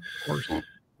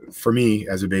 for me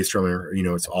as a bass drummer, you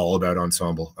know, it's all about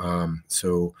ensemble.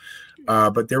 So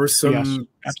But there was some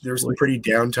Yes, there were some pretty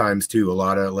down times too. A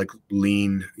lot of like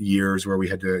lean years where we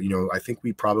had to, I think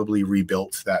we probably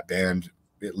rebuilt that band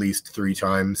at least 3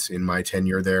 times in my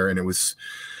tenure there, and it was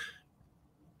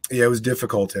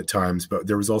difficult at times, but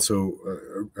there was also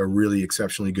a really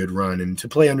exceptionally good run. And to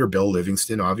play under Bill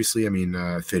Livingston, obviously, I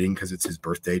mean, fitting because it's his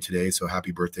birthday today. So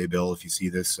happy birthday, Bill! If you see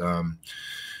this, happy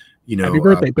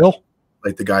birthday, Bill.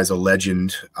 Like the guy's a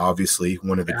legend, obviously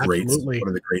one of the Absolutely.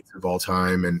 greats of all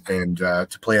time, and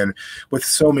to play on with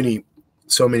so many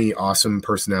awesome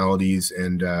personalities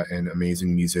and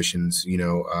amazing musicians,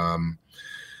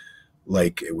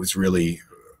 like it was really,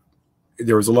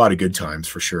 there was a lot of good times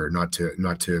for sure. Not to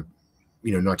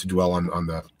dwell on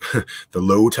the the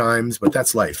low times, but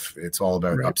that's life. It's all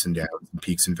about ups and downs and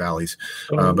peaks and valleys.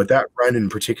 But that run in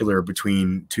particular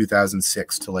between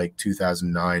 2006 to like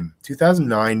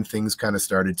 2009, things kind of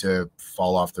started to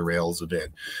fall off the rails a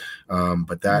bit.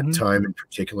 But that time in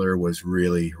particular was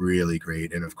really, really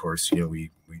great. And of course,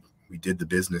 we did the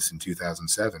business in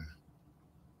 2007.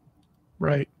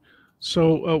 Right.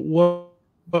 So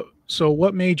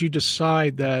what made you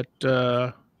decide that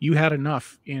you had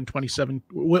enough in 2017?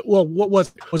 Well, what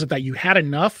was it that you had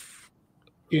enough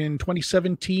in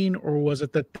 2017, or was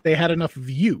it that they had enough of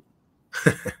you?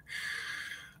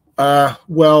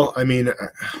 Well, I mean,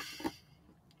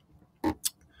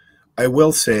 I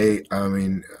will say, I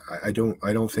mean, I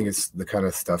don't think it's the kind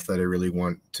of stuff that I really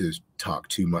want to talk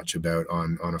too much about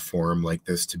on a forum like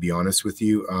this, to be honest with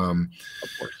you.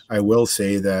 I will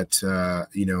say that,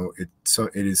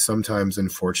 it is sometimes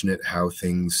unfortunate how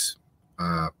things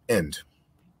end,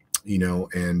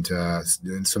 and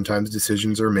sometimes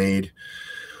decisions are made,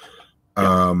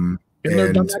 and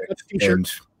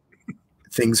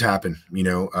things happen,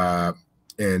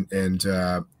 and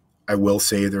I will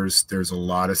say there's a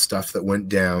lot of stuff that went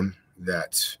down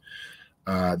that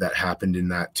happened in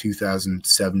that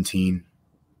 2017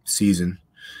 season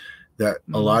that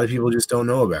a lot of people just don't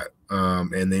know about.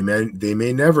 And they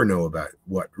may never know about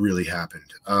what really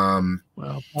happened.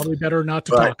 Well, probably better not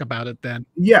to talk about it then.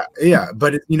 Yeah.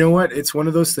 But you know what? It's one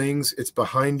of those things. It's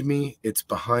behind me. It's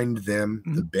behind them.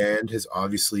 The band has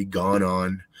obviously gone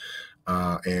on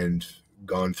and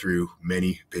gone through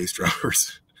many bass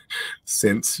drummers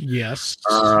since. Yes.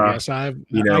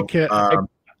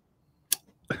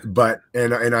 But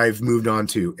I've moved on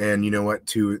too. And you know what?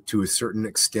 To a certain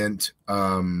extent,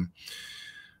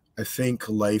 I think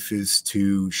life is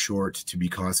too short to be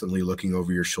constantly looking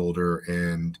over your shoulder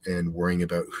and worrying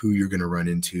about who you're going to run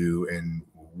into and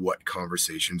what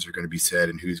conversations are going to be said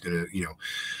and who's going to,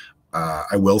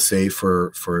 I will say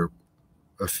for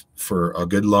a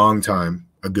good long time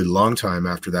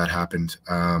after that happened,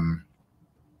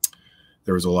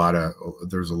 there was a lot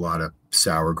of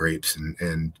sour grapes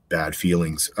and bad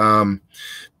feelings.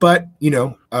 But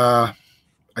I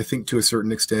think to a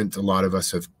certain extent, a lot of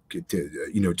us have,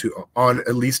 on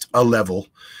at least a level,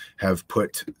 have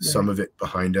put some of it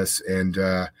behind us. And,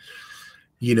 I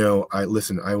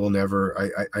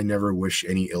never wish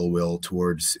any ill will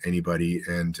towards anybody.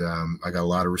 And I got a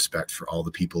lot of respect for all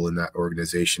the people in that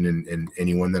organization and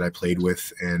anyone that I played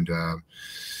with. And at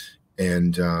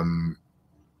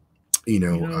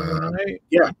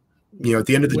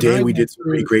the end of the day, we did some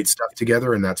pretty great stuff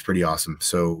together, and that's pretty awesome.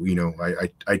 So,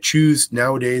 I choose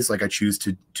nowadays, like I choose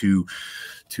to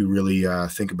really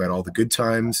think about all the good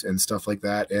times and stuff like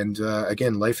that. And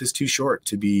again, life is too short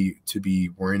to be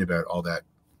worrying about all that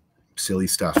silly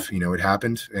stuff. It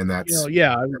happened, and that's I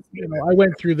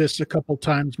went through this a couple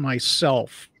times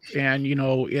myself, and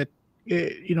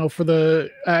for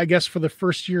the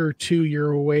first year or two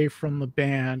you're away from the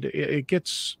band, it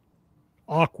gets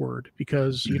awkward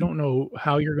because you don't know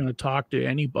how you're going to talk to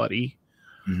anybody.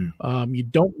 You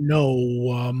don't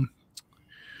know,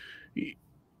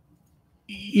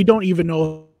 you don't even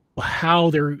know how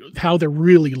they're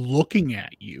really looking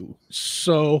at you.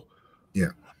 So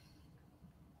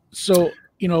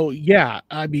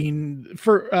I mean,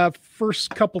 for first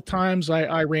couple times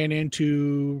I ran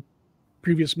into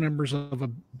previous members of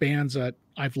bands that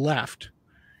I've left,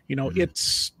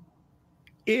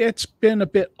 it's been a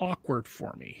bit awkward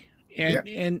for me.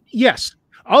 And yes,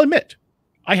 I'll admit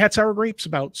I had sour grapes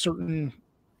about certain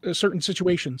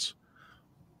situations.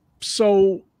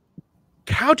 So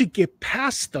how to get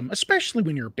past them, especially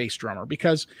when you're a bass drummer,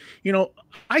 because,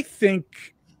 I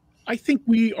think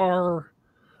we are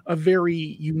a very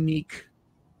unique,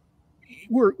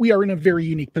 we are in a very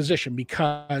unique position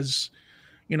because,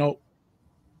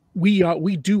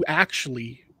 we do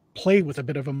actually play with a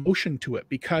bit of emotion to it,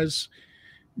 because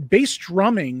bass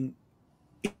drumming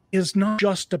is not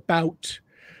just about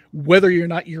whether or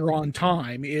not you're on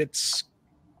time. It's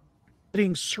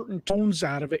getting certain tones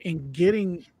out of it and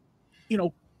getting, you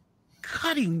know,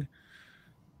 cutting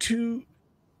to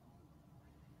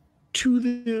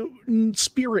the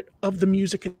spirit of the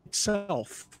music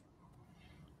itself.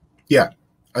 Yeah.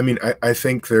 I mean, I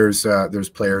think there's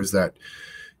players that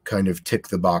kind of tick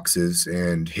the boxes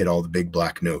and hit all the big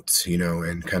black notes, you know,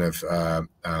 and kind of,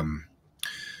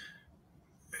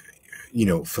 you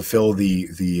know, fulfill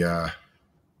the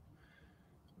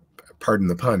pardon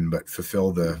the pun, but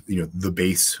fulfill the, you know, the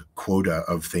bass quota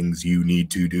of things you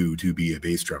need to do to be a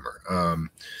bass drummer.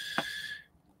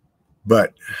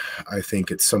 But I think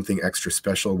it's something extra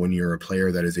special when you're a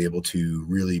player that is able to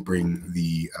really bring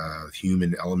the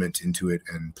human element into it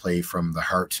and play from the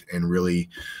heart and really,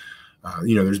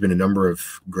 you know, there's been a number of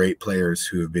great players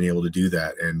who have been able to do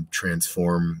that and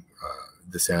transform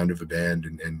the sound of a band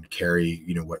and carry,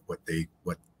 you know, what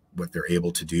they're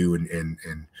able to do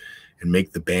and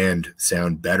make the band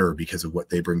sound better because of what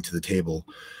they bring to the table.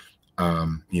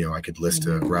 You know, I could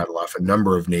rattle off a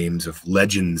number of names of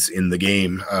legends in the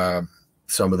game.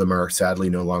 Some of them are sadly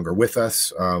no longer with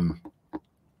us.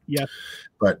 Yeah,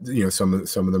 but you know, some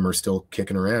of them are still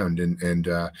kicking around. And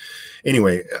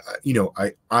anyway, you know,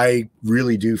 I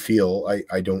really do feel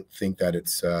I don't think that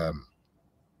it's a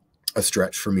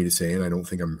stretch for me to say, and I don't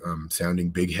think I'm sounding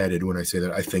big-headed when I say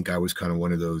that. I think I was kind of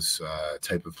one of those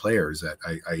type of players that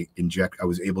I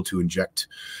was able to inject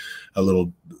a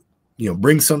little, you know,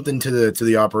 bring something to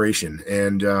the operation.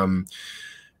 And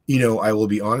you know, I will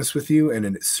be honest with you, and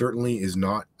it certainly is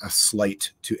not a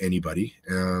slight to anybody,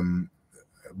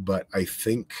 but I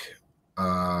think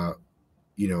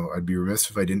you know, I'd be remiss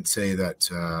if I didn't say that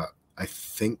I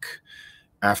think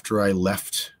after I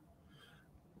left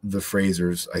the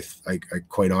Frasers, I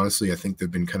quite honestly, I think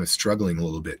they've been kind of struggling a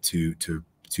little bit to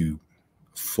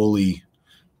fully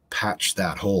patch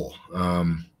that hole.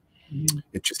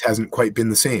 It just hasn't quite been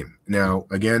the same. Now,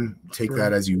 again, take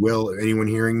that as you will. Anyone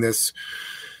hearing this,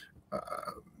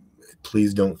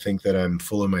 please don't think that I'm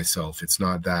full of myself. It's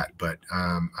not that, but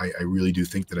I really do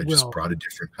think that I just brought a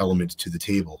different element to the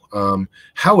table.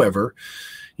 However,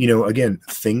 you know, again,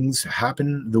 things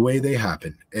happen the way they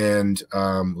happen. And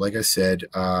like I said,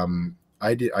 you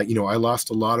know, I lost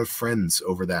a lot of friends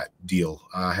over that deal.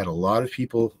 I had a lot of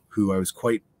people who I was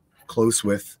quite close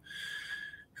with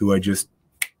who I just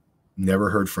never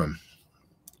heard from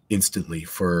instantly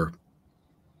for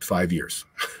 5 years,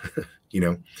 you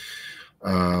know.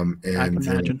 And I can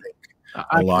imagine.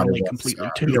 a lot of completely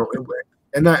too. You know,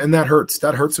 and that hurts.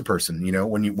 That hurts a person, you know,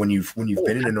 when you've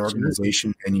been in an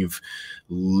organization and you've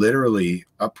literally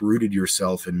uprooted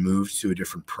yourself and moved to a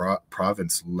different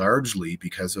province largely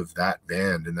because of that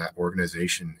band and that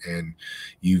organization, and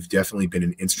you've definitely been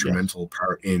an instrumental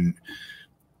part in,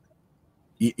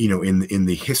 you know, in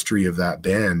the history of that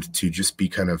band, to just be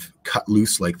kind of cut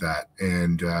loose like that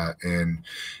and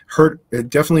it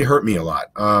definitely hurt me a lot.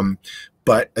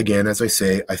 But again, as I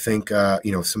say, I think,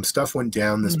 you know, some stuff went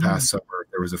down this past summer.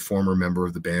 There was a former member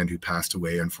of the band who passed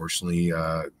away, unfortunately,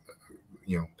 you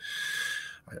know,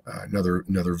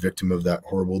 another victim of that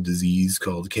horrible disease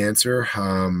called cancer.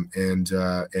 And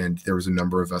there was a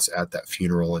number of us at that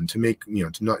funeral, and to make, you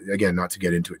know, not to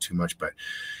get into it too much, but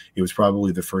it was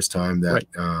probably the first time that,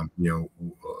 you know,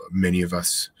 many of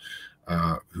us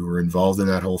who were involved in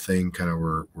that whole thing kind of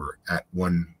were at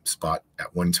one spot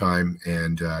at one time.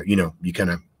 And, you know,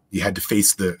 you had to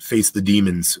face the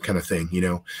demons kind of thing, you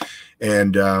know,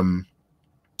 and,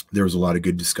 there was a lot of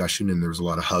good discussion, and there was a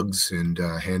lot of hugs and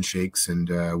handshakes, and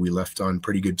we left on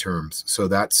pretty good terms. So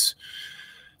that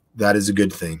is a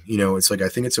good thing. You know, it's like, I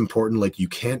think it's important. Like, you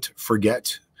can't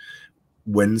forget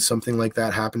when something like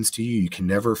that happens to you. You can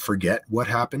never forget what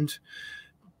happened.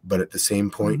 But at the same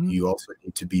point, you also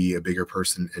need to be a bigger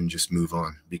person and just move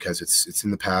on, because it's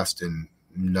in the past and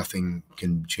nothing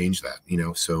can change that, you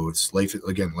know. So it's life.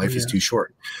 Again, life is too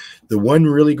short. The one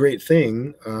really great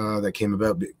thing that came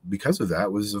about because of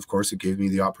that was, of course, it gave me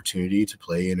the opportunity to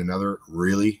play in another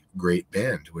really great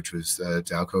band, which was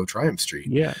Dalco Triumph Street.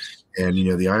 Yes. And, you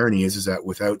know, the irony is that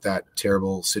without that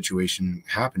terrible situation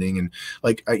happening, and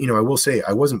like, you know, I will say,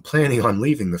 I wasn't planning on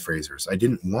leaving the Frasers. I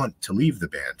didn't want to leave the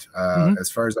band. As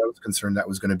far as I was concerned, that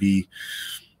was going to be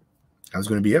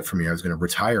it for me. I was going to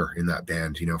retire in that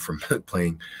band, you know, from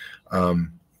playing.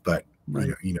 But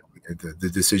you know, the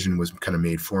decision was kind of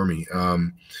made for me.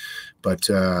 But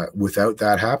without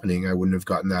that happening, I wouldn't have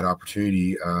gotten that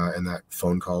opportunity and that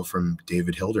phone call from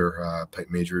David Hilder, Pipe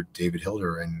Major David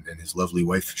Hilder, and his lovely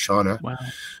wife Shauna,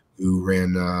 who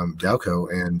ran Dalco,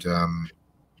 and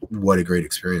what a great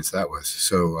experience that was.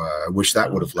 So I wish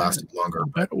that would have lasted longer.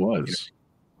 I bet it was.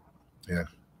 You know, yeah.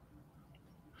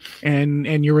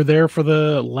 and you were there for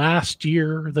the last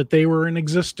year that they were in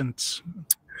existence.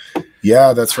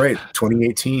 Yeah, that's right.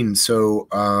 2018. So,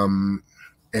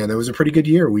 and it was a pretty good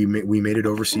year. We made it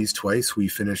overseas twice. We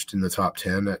finished in the top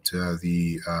 10 at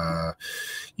the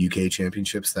UK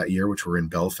Championships that year, which were in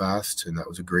Belfast, and that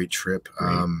was a great trip.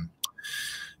 Great.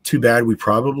 Too bad. We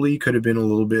probably could have been a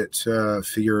little bit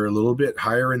figure a little bit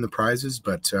higher in the prizes,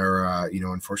 but our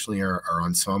unfortunately our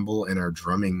ensemble and our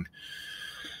drumming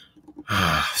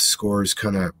scores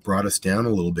kind of brought us down a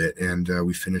little bit, and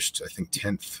we finished, I think,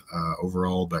 10th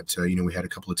overall. But we had a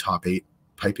couple of top 8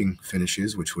 piping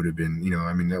finishes, which would have been,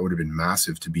 that would have been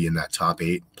massive to be in that top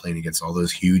 8 playing against all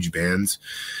those huge bands.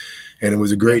 And it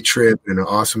was a great trip and an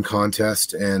awesome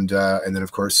contest. And then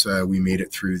of course we made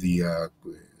it through the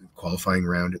qualifying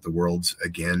round at the Worlds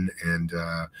again. And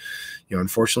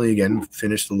unfortunately, again,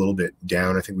 finished a little bit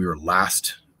down. I think we were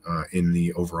last in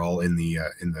the overall in the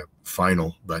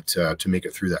final, but to make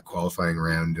it through that qualifying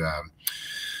round,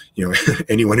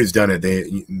 anyone who's done it,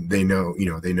 they know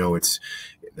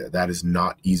that is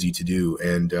not easy to do.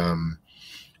 And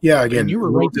yeah, again, you were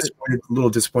a little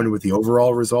disappointed with the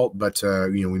overall result, but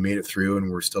we made it through, and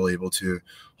we're still able to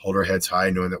hold our heads high,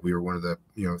 knowing that we were one of the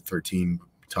 13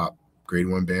 top grade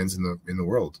 1 bands in the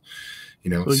world.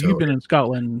 So you've been in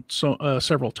Scotland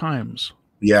several times.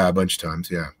 Yeah, a bunch of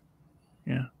times. Yeah.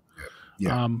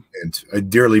 And I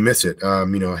dearly miss it. I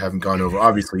haven't gone over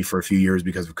obviously for a few years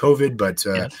because of COVID, but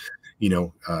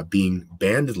being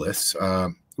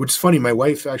bandless, which is funny. My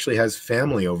wife actually has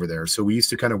family over there, so we used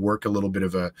to kind of work a little bit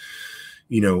of a,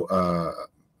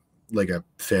 like a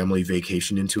family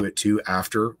vacation into it too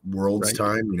after Worlds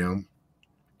time,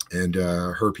 and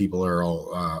her people are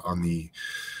all on the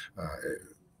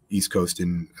East Coast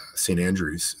in St.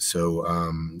 Andrews, so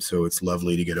it's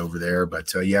lovely to get over there.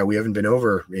 But yeah, we haven't been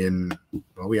over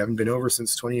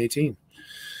since 2018,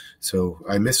 so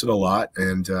I miss it a lot.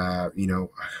 And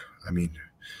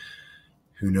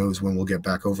who knows when we'll get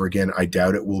back over again. I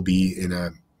doubt it will be in a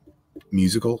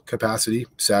musical capacity,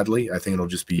 sadly. I think it'll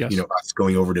just be us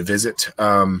going over to visit,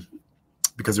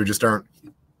 because there just aren't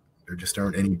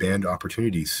any band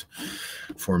opportunities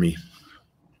for me,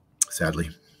 sadly.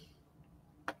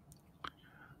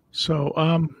 So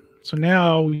so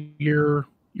now you're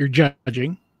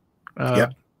judging.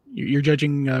 You're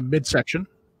judging midsection.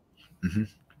 Mm-hmm.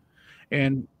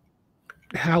 And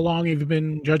how long have you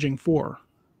been judging for?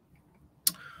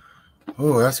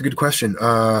 Oh, that's a good question.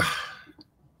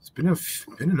 It's been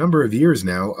a number of years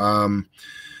now.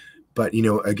 But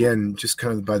again, just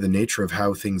kind of by the nature of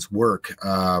how things work,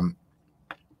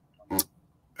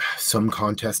 some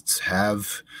contests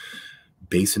have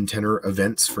bass and tenor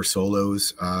events for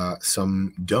solos,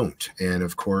 some don't. And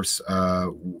of course,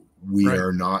 we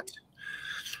are not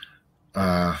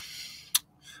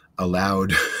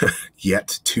allowed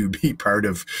yet to be part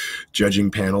of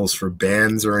judging panels for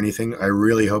bands or anything. I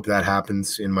really hope that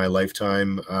happens in my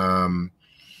lifetime.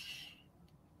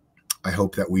 I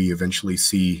hope that we eventually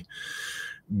see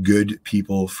good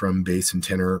people from bass and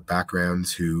tenor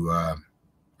backgrounds who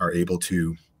are able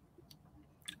to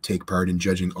take part in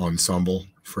judging ensemble,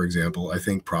 for example. I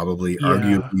think probably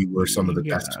arguably we're some of the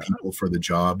best people for the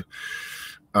job.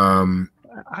 I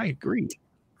agree.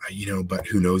 But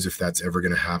who knows if that's ever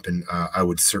going to happen. I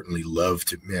would certainly love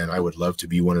to, I would love to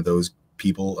be one of those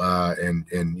people, and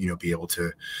be able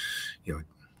to,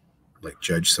 like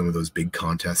judge some of those big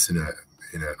contests in an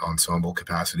ensemble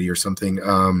capacity or something.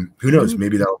 Who knows?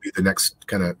 Maybe that'll be the next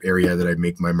kind of area that I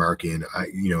make my mark in.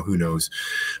 Who knows?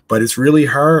 But it's really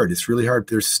hard. It's really hard.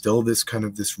 There's still this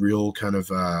real kind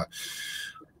of, I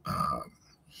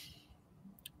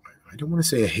don't want to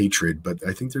say a hatred, but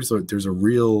I think there's a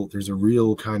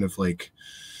real kind of like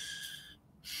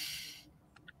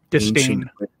disdain.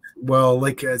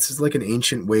 Like it's just like an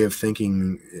ancient way of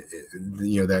thinking,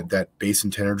 that bass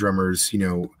and tenor drummers,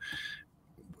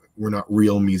 we're not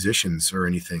real musicians or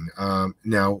anything.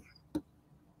 Now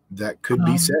that could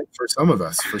be said for some of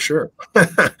us, for sure.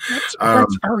 That's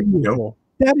arguable.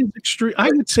 That is extreme.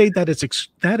 I would say that is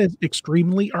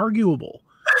extremely arguable.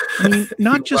 I mean,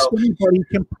 not just anybody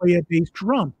can play a bass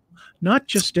drum. Not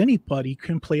just anybody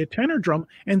can play a tenor drum,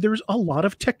 and there's a lot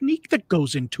of technique that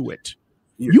goes into it.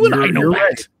 You and I know that.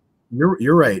 Right.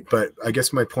 You're right, but I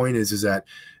guess my point is that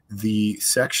the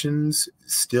sections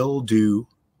still do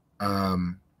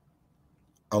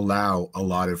allow a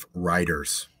lot of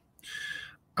riders,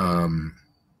 and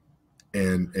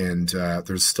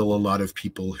there's still a lot of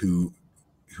people who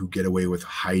get away with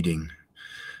hiding.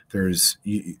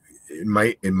 It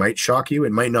might shock you,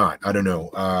 it might not, I don't know,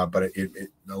 but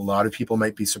a lot of people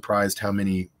might be surprised how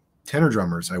many tenor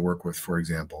drummers I work with, for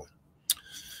example,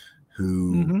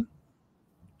 who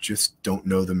just don't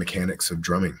know the mechanics of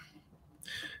drumming.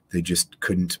 They just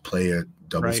couldn't play a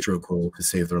double stroke roll to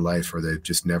save their life, or they've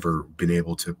just never been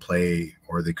able to play,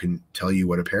 or they couldn't tell you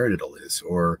what a paradiddle is,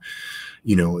 or,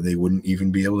 you know, they wouldn't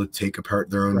even be able to take apart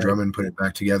their own drum and put it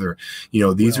back together. You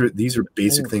know, these are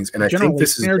basic things. And I think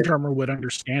this is, snare drummer would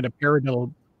understand a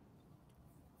paradiddle.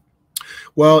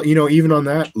 Well, you know, even on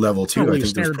that level too, I think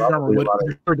snare drummer would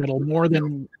paradiddle more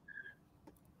than,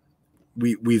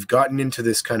 we've gotten into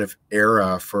this kind of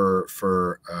era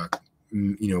for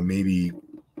you know, maybe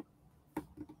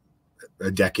a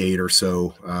decade or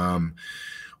so,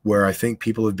 where I think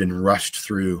people have been rushed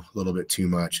through a little bit too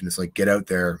much. And it's like, get out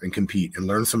there and compete and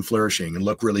learn some flourishing and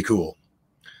look really cool.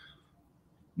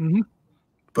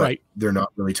 But they're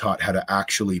not really taught how to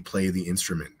actually play the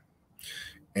instrument.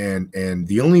 And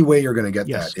the only way you're going to get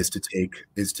that is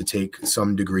to take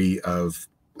some degree of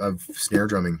snare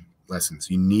drumming lessons.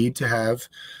 You need to have,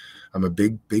 I'm a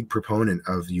big proponent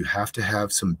of, you have to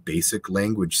have some basic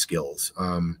language skills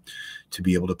to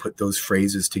be able to put those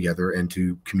phrases together and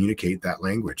to communicate that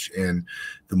language. And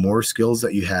the more skills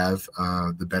that you have,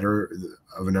 the better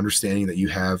of an understanding that you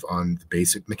have on the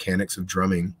basic mechanics of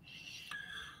drumming,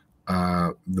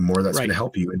 the more that's going to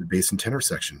help you in the bass and tenor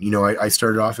section. You know, I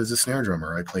started off as a snare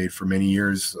drummer. I played for many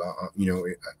years, you know,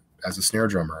 as a snare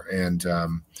drummer, and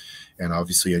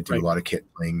obviously I do a lot of kit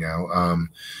playing now.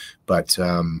 But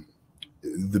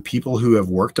the people who have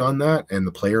worked on that, and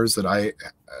the players that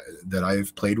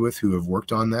I've played with who have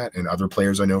worked on that, and other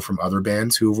players I know from other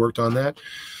bands who have worked on that,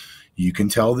 you can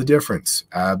tell the difference.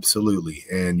 Absolutely.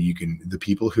 And the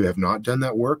people who have not done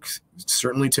that work,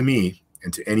 certainly to me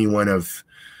and to anyone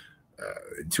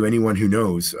who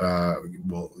knows,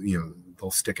 well, you know, they'll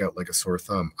stick out like a sore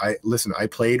thumb. I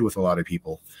played with a lot of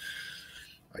people,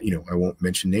 you know, I won't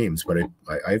mention names, but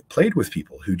I've played with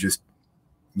people who just,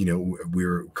 you know,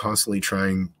 we're constantly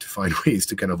trying to find ways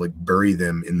to kind of like bury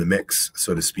them in the mix,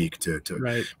 so to speak,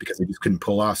 because they just couldn't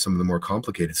pull off some of the more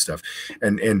complicated stuff.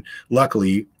 And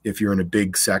luckily, if you're in a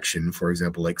big section, for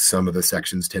example, like some of the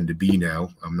sections tend to be now,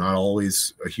 I'm not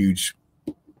always a huge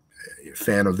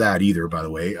fan of that either, by the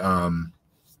way.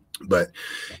 But,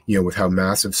 you know, with how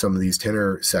massive some of these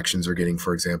tenor sections are getting,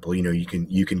 for example, you know, you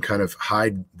can kind of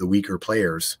hide the weaker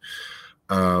players.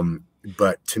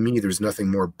 But to me, there's nothing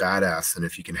more badass than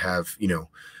if you can have, you know,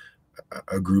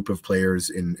 a group of players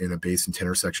in a bass and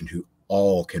tenor section who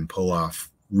all can pull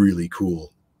off really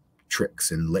cool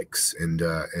tricks and licks and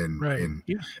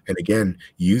again,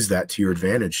 use that to your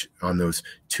advantage on those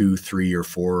 2, 3, or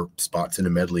 4 spots in a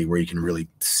medley where you can really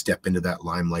step into that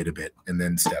limelight a bit and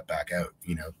then step back out.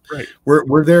 You know,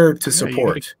 we're there to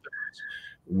support.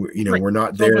 You know, we're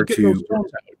not there to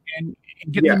and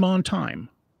get them on time.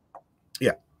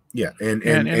 Yeah, and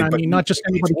I mean, not just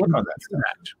anybody can work on that stuff.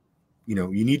 You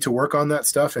know, you need to work on that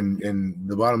stuff, and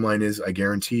the bottom line is, I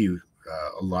guarantee you,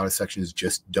 a lot of sections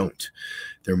just don't.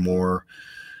 They're more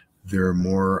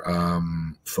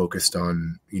focused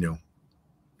on, you know,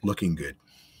 looking good.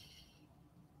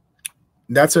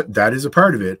 That is a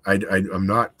part of it.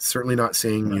 I'm certainly not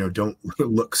saying, you know, don't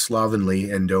look slovenly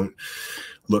and don't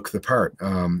look the part.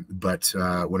 But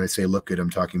when I say look good, I'm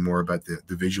talking more about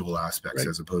the visual aspects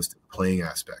as opposed to the playing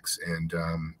aspects. And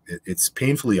it's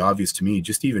painfully obvious to me,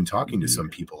 just even talking to some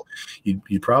people.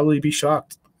 You'd probably be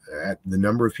shocked at the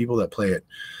number of people that play it,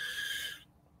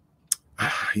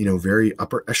 you know, very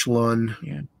upper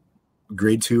echelon,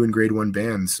 grade 2 and grade 1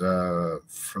 bands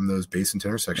from those bass and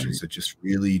tenor sections that just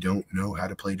really don't know how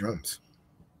to play drums.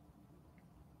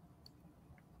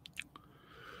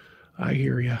 I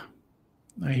hear you.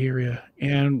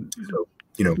 And so,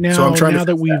 you know, now, so I'm trying now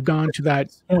that we've gone to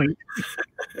that point,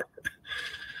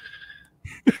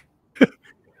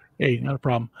 hey, not a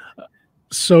problem.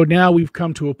 So now we've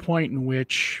come to a point in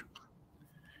which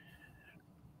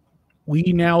we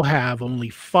now have only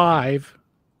 5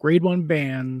 grade 1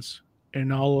 bands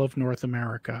in all of North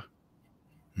America.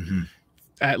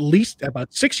 At least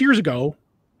about 6 years ago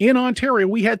in Ontario,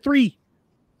 we had 3.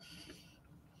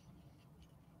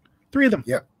 3 of them.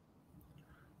 Yeah.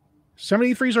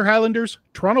 73s are Highlanders,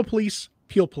 Toronto Police,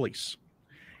 Peel Police.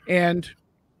 And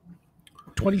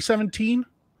 2017,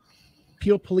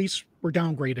 Peel Police were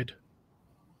downgraded.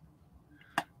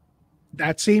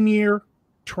 That same year,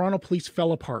 Toronto Police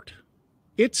fell apart.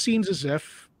 It seems as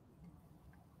if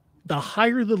the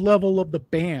higher the level of the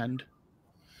band,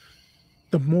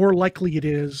 the more likely it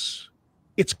is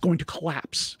it's going to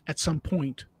collapse at some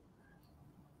point.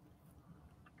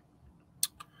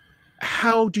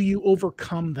 How do you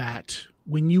overcome that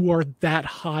when you are that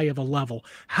high of a level?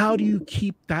 How do you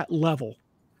keep that level?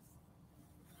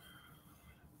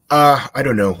 I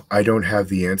don't know. I don't have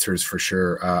the answers for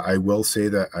sure. I will say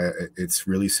that it's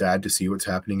really sad to see what's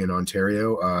happening in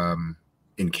Ontario,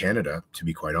 in Canada, to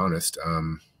be quite honest.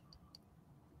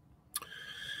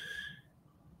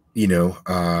 You know,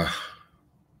 I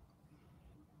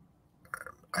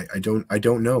don't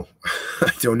know.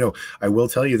 I don't know. I will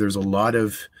tell you, there's a lot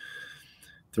of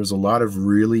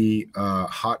really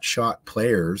hot shot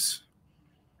players.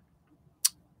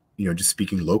 You know, just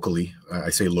speaking locally, I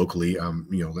say locally, you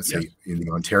know, let's say in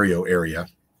the Ontario area,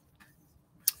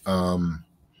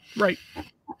 right,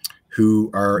 who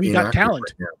are we got talent.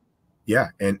 Right now. Yeah,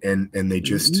 and they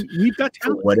just, we've got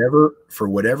talent. For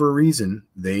whatever reason,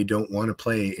 they don't want to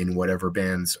play in whatever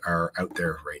bands are out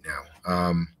there right now.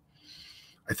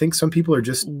 I think some people are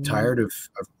just tired of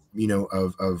you know,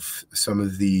 of some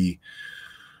of the,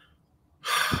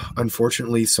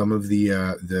 unfortunately, some of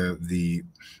the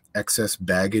excess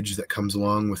baggage that comes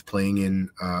along with playing in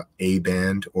a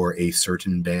band or a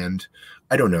certain band.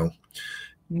 I don't know.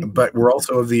 But we're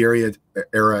also of the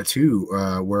era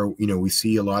too, where, you know, we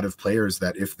see a lot of players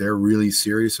that if they're really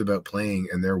serious about playing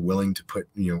and they're willing to put,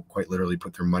 you know, quite literally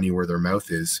put their money where their mouth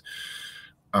is,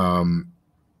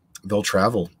 they'll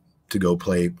travel to go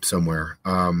play somewhere.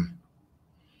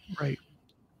 Right.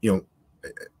 You know,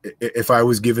 if I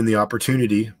was given the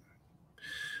opportunity,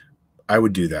 I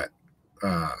would do that.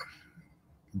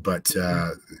 But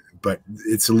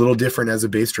it's a little different as a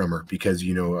bass drummer because,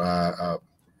 you know,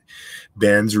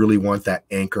 bands really want that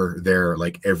anchor there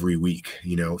like every week,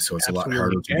 you know, so it's Absolutely. A lot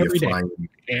harder to be a flying.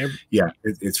 Yeah,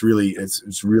 it's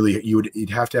really you'd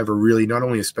have to have a really, not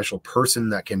only a special person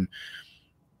that can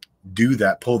do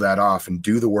that, pull that off and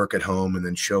do the work at home and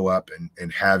then show up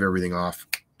and have everything off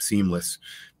seamless,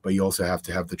 but you also have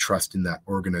to have the trust in that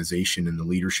organization and the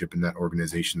leadership in that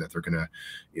organization that they're going to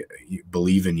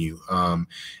believe in you. And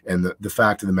the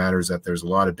fact of the matter is that there's a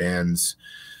lot of bands,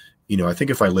 you know, I think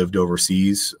if I lived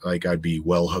overseas, like I'd be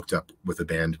well hooked up with a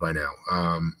band by now.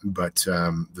 But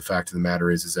the fact of the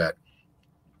matter is that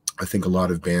I think a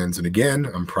lot of bands, and again,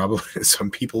 I'm probably, some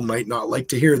people might not like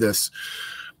to hear this,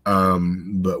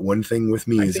 but one thing with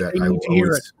me is that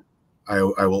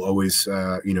I will always,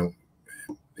 you know,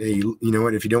 hey, you know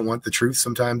what, if you don't want the truth,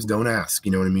 sometimes don't ask,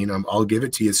 you know what I mean? I'll give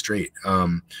it to you straight.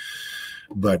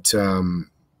 But and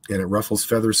it ruffles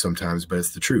feathers sometimes, but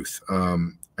it's the truth.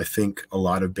 I think a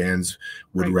lot of bands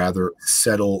would rather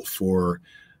settle for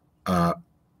a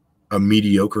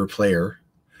mediocre player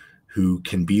who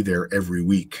can be there every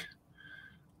week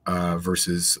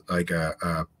versus like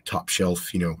a top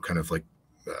shelf, you know, kind of like,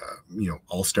 you know,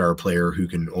 all-star player who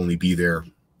can only be there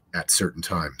at certain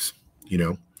times, you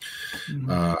know?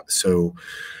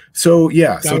 So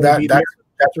yeah, so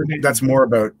that's more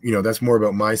about, you know, that's more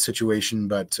about my situation,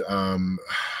 but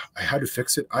how to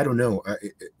fix it, I don't know.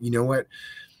 You know what?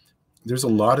 There's a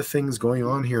lot of things going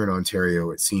on here in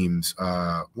Ontario, it seems.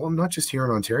 Well, not just here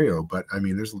in Ontario, but I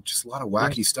mean, there's just a lot of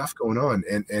wacky stuff going on,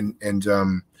 and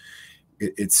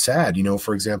it's sad. You know,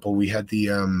 for example, we had the,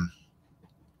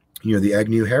 you know, the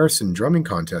Agnew Harrison drumming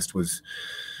contest was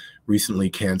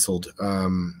recently canceled,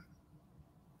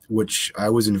 which I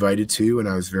was invited to, and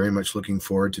I was very much looking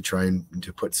forward to trying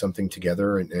to put something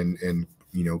together and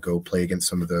you know, go play against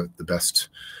some of the best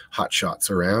hot shots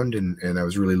around. And I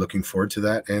was really looking forward to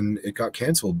that. And it got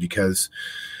canceled because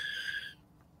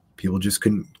people just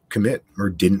couldn't commit or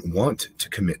didn't want to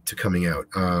commit to coming out.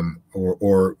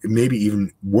 Or maybe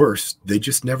even worse, they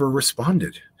just never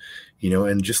responded, you know,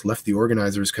 and just left the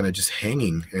organizers kind of just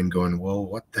hanging and going, well,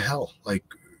 what the hell? Like,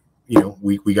 you know,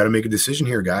 we got to make a decision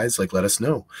here, guys. Like, let us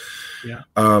know. Yeah.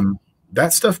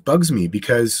 That stuff bugs me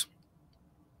because,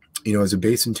 you know, as a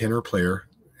bass and tenor player,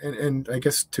 and I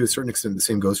guess to a certain extent, the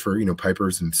same goes for, you know,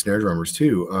 pipers and snare drummers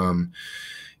too.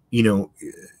 You know,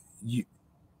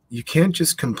 you can't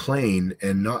just complain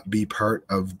and not be part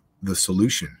of the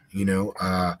solution, you know?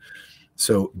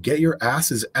 So get your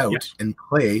asses out and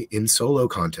play in solo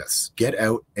contests, get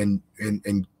out and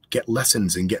get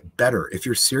lessons and get better. If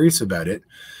you're serious about it,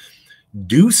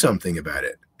 do something about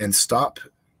it and stop,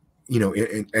 you know,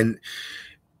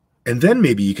 and then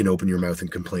maybe you can open your mouth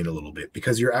and complain a little bit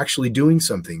because you're actually doing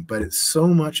something. But it's so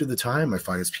much of the time I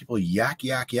find is people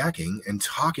yakking and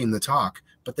talking the talk,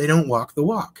 but they don't walk the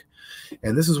walk.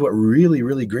 And this is what really,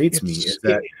 really grates me is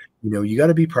that, you know, you got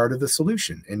to be part of the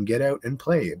solution and get out and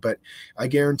play. But I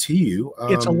guarantee you,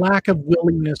 it's a lack of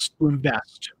willingness to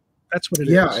invest. That's what it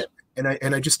is. Yeah.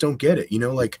 And I just don't get it. You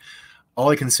know, like all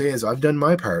I can say is I've done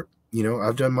my part. You know,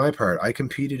 I've done my part. I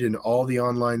competed in all the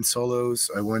online solos.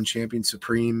 I won Champion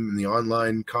Supreme in the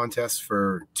online contest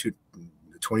for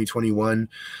 2021,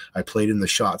 I played in the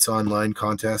Shots Online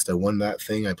contest. I won that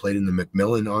thing. I played in the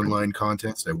Macmillan Online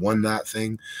contest. I won that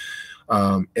thing.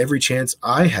 Every chance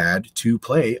I had to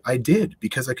play, I did,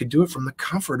 because I could do it from the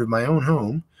comfort of my own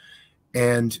home.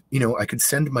 And, I could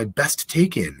send my best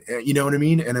take in, you know what I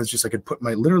mean? And it was just, I could put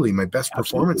literally my best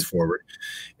performance forward.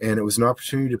 And it was an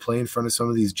opportunity to play in front of some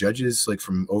of these judges, like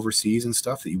from overseas and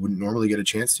stuff, that you wouldn't normally get a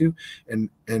chance to. And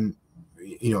I'm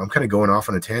kind of going off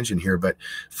on a tangent here, but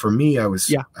for me, I was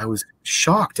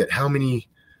shocked at how many,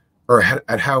 or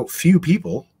at how few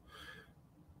people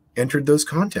entered those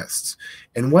contests.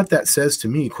 And what that says to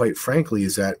me, quite frankly,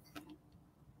 is that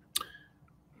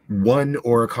one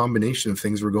or a combination of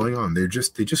things were going on. They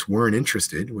just weren't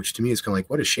interested, which to me is kind of like,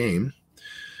 what a shame.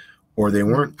 Or they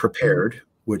weren't prepared,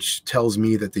 which tells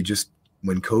me that they just,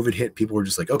 when COVID hit, people were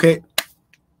just like, okay,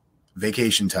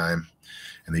 vacation time.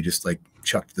 And they just like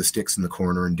chucked the sticks in the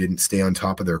corner and didn't stay on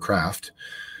top of their craft.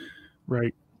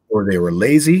 Right. Or they were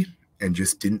lazy and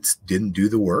just didn't do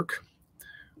the work.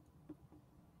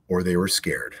 Or they were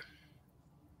scared.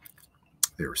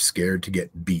 They were scared to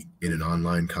get beat in an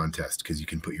online contest because you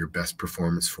can put your best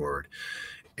performance forward.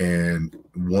 And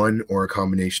one or a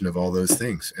combination of all those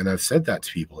things. And I've said that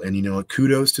to people. And,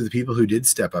 kudos to the people who did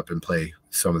step up and play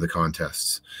some of the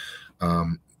contests.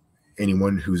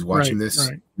 Anyone who's watching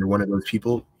this, you're one of those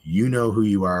people, you know who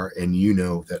you are, and you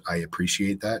know that I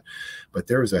appreciate that. But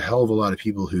there was a hell of a lot of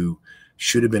people who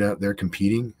should have been out there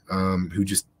competing, who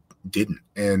just didn't.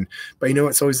 But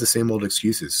it's always the same old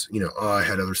excuses. Oh, I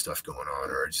had other stuff going on,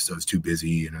 or I was too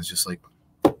busy. And I was just like,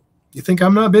 you think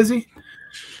I'm not busy?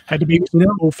 Had to be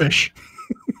fish.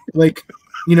 Like,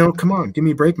 come on, give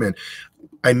me a break, man.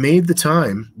 I made the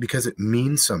time because it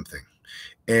means something.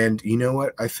 And you know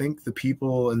what? I think the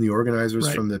people and the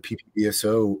organizers from the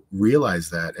PPBSO realize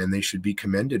that, and they should be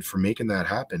commended for making that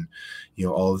happen.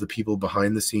 All of the people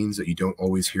behind the scenes that you don't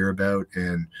always hear about,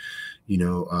 and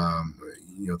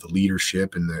the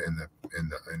leadership and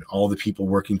all the people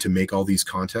working to make all these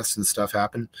contests and stuff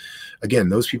happen. Again,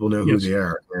 those people know who they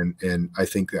are. And I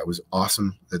think that was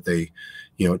awesome that they,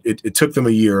 it took them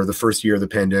a year. The first year of the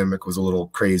pandemic was a little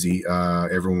crazy.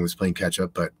 Everyone was playing catch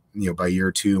up, but by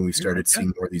year 2, and we started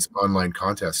seeing more of these online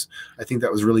contests, I think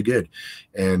that was really good.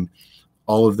 And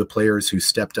all of the players who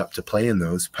stepped up to play in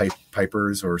those,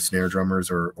 pipers or snare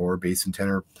drummers or bass and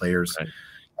tenor players,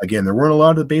 again, there weren't a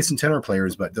lot of the bass and tenor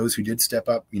players, but those who did step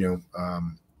up,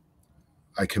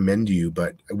 I commend you.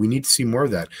 But we need to see more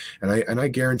of that. And I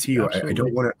guarantee you, I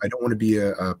don't want to be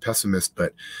a pessimist,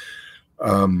 but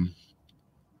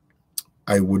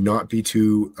I would not be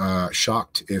too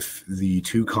shocked if the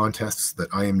 2 contests that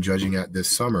I am judging at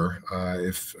this summer,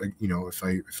 if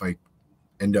I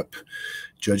end up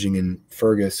judging in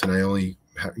Fergus and I only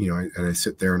have, and I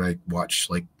sit there and I watch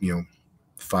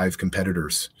 5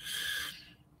 competitors,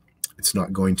 it's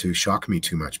not going to shock me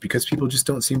too much, because people just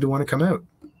don't seem to want to come out.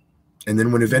 And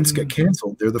then when events get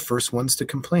canceled, they're the first ones to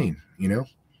complain,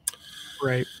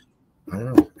 Right. I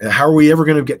don't know. How are we ever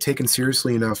going to get taken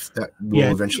seriously enough that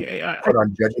we'll eventually put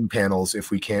on judging panels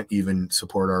if we can't even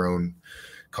support our own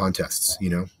contests, I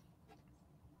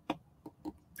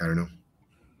don't know.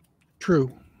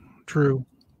 True.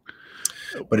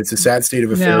 But it's a sad state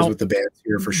of affairs with the bands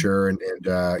here for sure. And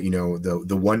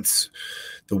the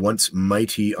once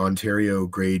mighty Ontario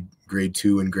grade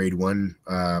 2 and grade 1,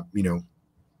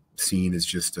 scene is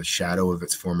just a shadow of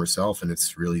its former self. And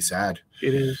it's really sad.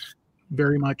 It is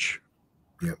very much.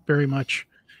 Yeah, very much.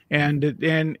 And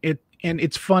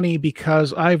it's funny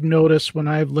because I've noticed when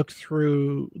I've looked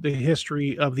through the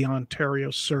history of the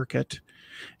Ontario circuit,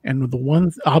 and the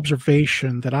one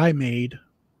observation that I made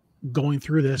going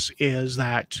through this is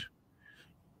that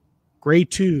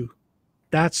grade 2,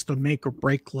 that's the make or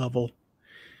break level.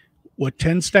 What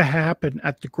tends to happen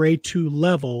at the grade 2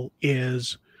 level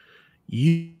is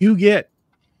you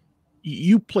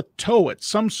plateau at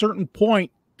some certain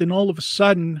point, then all of a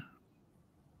sudden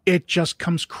it just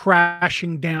comes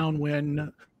crashing down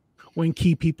when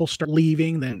key people start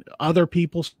leaving, then other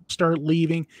people start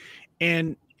leaving.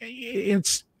 And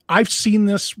I've seen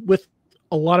this with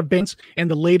a lot of bands, and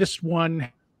the latest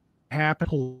one happened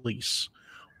Police.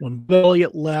 When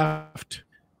Elliott left,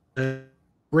 the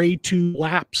grade 2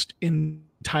 lapsed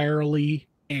entirely,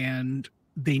 and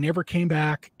they never came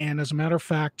back. And as a matter of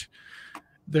fact,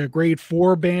 the grade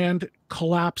 4 band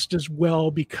collapsed as well,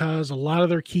 because a lot of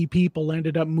their key people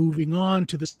ended up moving on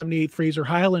to the 78 Fraser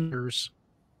Highlanders.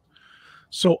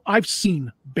 So I've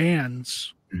seen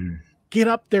bands get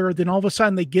up there, then all of a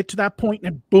sudden they get to that point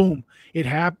and boom, it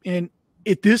happened.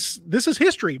 And this is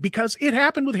history, because it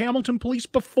happened with Hamilton Police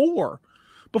before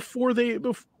they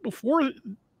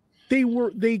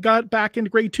they got back into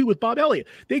grade 2 with Bob Elliott.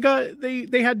 They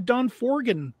had Don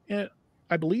Forgan,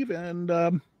 I believe, and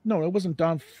no, it wasn't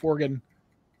Don Forgan.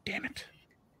 Damn it.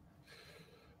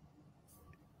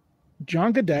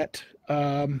 John Gaudette.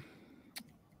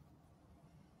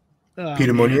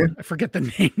 Peter Monnier. I forget the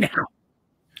name now.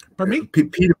 Pardon me?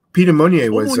 Peter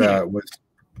Monnier was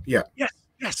yeah.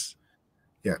 Yes.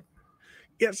 Yeah.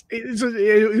 Yes.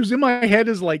 It was in my head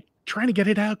as like trying to get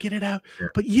it out. Yeah.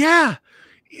 But yeah,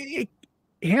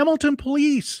 Hamilton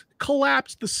Police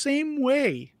collapsed the same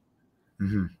way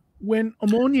when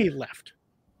Aumonier left.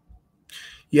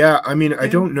 Yeah, I mean, I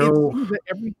don't know.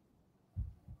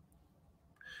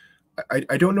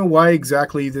 I don't know why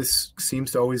exactly this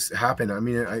seems to always happen. I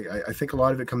mean, I think a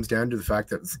lot of it comes down to the fact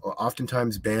that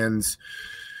oftentimes bands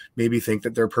maybe think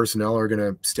that their personnel are going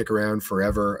to stick around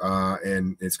forever,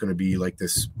 and it's going to be like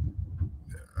this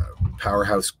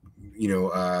powerhouse,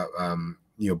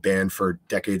 band for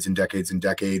decades and decades and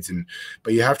decades.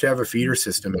 But you have to have a feeder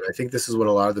system, and I think this is what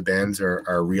a lot of the bands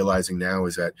are realizing now,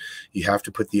 is that you have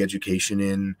to put the education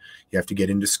in, you have to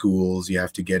get into schools, you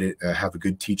have to get it, have a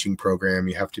good teaching program,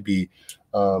 you have to be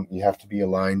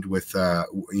aligned with a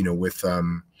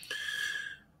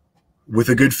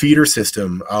good feeder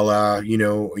system, a la,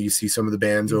 you see some of the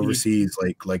bands overseas,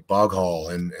 like Bog Hall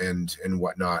and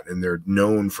whatnot, and they're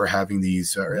known for having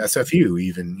these, or SFU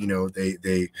even,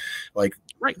 they like,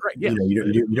 right. Yeah.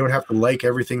 You don't have to like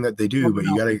everything that they do, but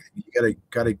you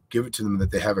gotta give it to them that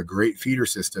they have a great feeder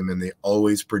system and they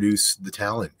always produce the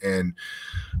talent. And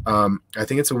I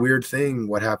think it's a weird thing.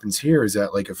 What happens here is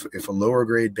that, like, if a lower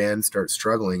grade band starts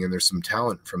struggling and there's some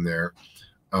talent from there,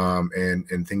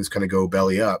 and things kind of go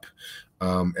belly up,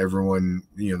 everyone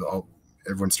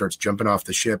starts jumping off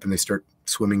the ship and they start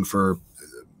swimming for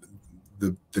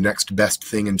the next best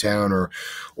thing in town, or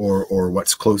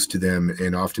what's close to them.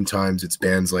 And oftentimes it's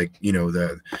bands like, we've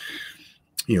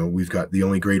got the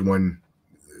only grade 1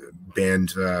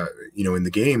 band, in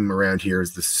the game around here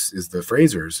is the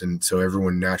Frasers. And so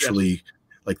everyone naturally,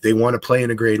 like, they want to play in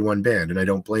a grade 1 band, and I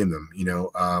don't blame them,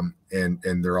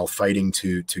 and they're all fighting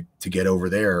to get over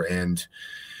there. And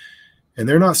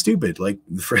they're not stupid. Like,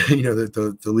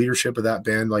 the leadership of that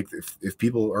band, like, if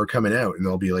people are coming out, and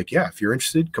they'll be like, yeah, if you're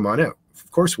interested, come on out. Of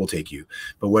course we'll take you.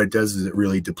 But what it does is it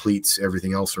really depletes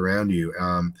everything else around you.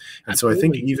 And so I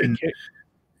think even,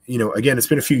 again, it's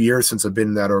been a few years since I've been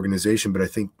in that organization, but I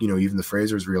think, even the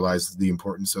Frasers realized the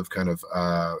importance of kind of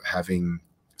having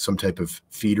some type of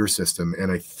feeder system.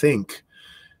 And I think,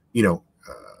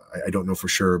 I don't know for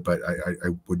sure, but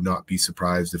I would not be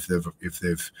surprised if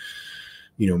they've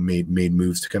made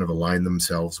moves to kind of align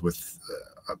themselves with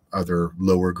other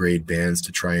lower grade bands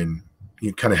to try and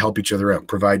kind of help each other out,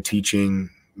 provide teaching,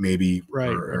 maybe,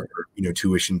 or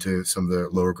tuition to some of the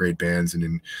lower grade bands,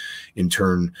 and in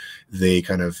turn they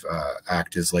kind of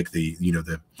act as like the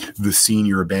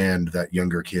senior band that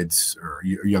younger kids or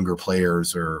younger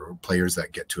players or players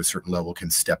that get to a certain level can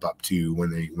step up to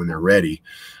when they're ready,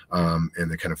 and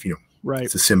they kind of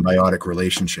it's a symbiotic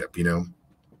relationship,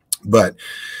 But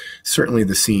certainly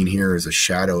the scene here is a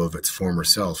shadow of its former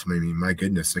self. I mean, my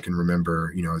goodness, I can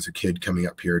remember, as a kid coming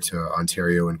up here to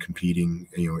Ontario and competing,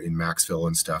 in Maxville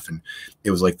and stuff. And it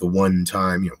was like the one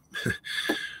time,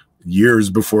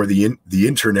 years before the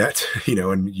internet,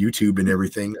 and YouTube and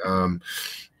everything.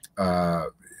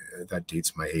 That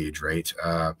dates my age, right?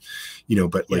 But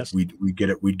like, yes, we'd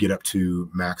get up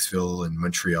to Maxville and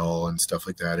Montreal and stuff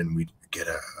like that, and we'd get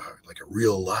a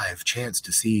real live chance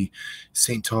to see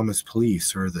St. Thomas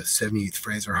Police or the 78th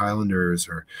Fraser Highlanders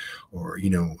or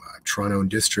Toronto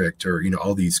District, or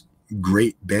all these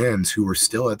great bands who were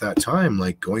still at that time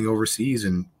like going overseas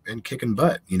and kicking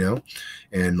butt,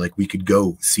 and like we could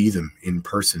go see them in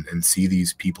person and see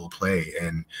these people play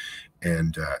and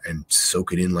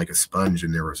soak it in like a sponge.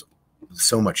 And there was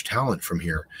so much talent from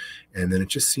here, and then it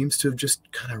just seems to have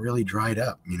just kind of really dried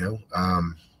up,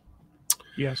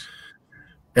 Yes.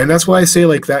 And that's why I say,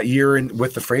 like, that year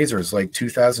with the Frasers, like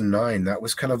 2009, that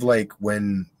was kind of like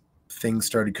when things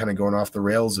started kind of going off the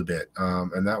rails a bit.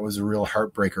 And that was a real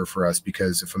heartbreaker for us,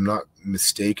 because if I'm not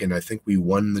mistaken, I think we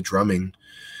won the drumming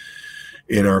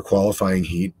in our qualifying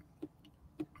heat.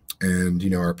 And,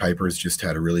 our pipers just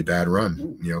had a really bad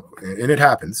run, and it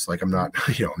happens. Like, I'm not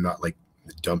like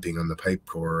dumping on the pipe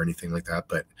corps or anything like that,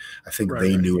 but I think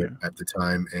they knew it at the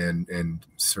time, and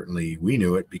certainly we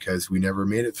knew it, because we never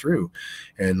made it through.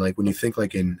 And like, when you think,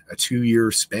 like, in a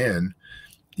 2-year span,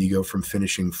 you go from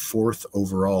finishing 4th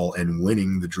overall and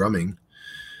winning the drumming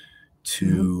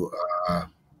to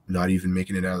not even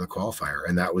making it out of the qualifier.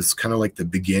 And that was kind of like the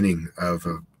beginning of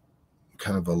a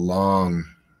kind of a long,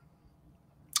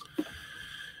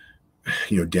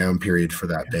 down period for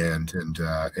that band.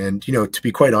 And to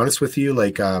be quite honest with you,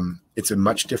 like it's a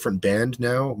much different band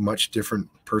now, much different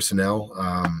personnel.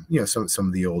 Some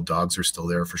of the old dogs are still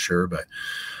there for sure, but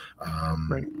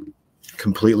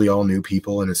completely all new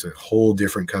people, and it's a whole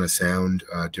different kind of sound,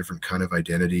 different kind of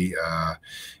identity,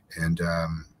 and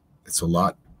it's a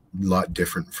lot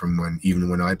different from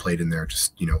when I played in there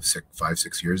just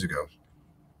 5-6 years ago.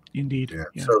 Indeed.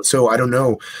 Yeah. So I don't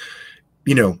know,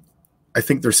 I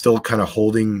think they're still kind of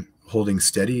holding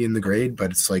steady in the grade,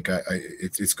 but it's like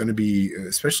it's going to be,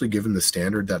 especially given the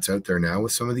standard that's out there now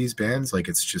with some of these bands, like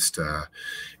it's just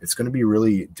it's going to be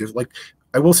really like,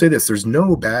 I will say this: there's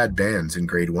no bad bands in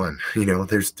grade 1.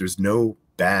 There's no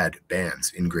bad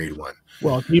bands in grade 1.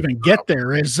 Well, to even get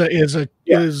there is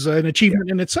an achievement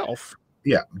in itself.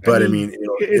 Yeah, but I mean,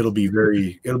 it'll be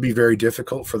very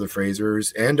difficult for the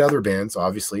Frasers and other bands.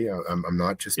 Obviously, I'm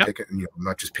not just picking, I'm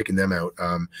not just picking them out.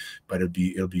 But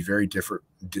it'll be very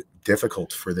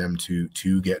difficult for them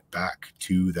to get back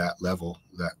to that level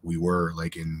that we were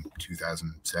like in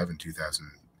 2007,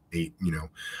 2008.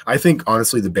 I think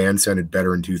honestly the band sounded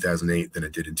better in 2008 than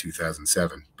it did in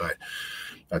 2007. But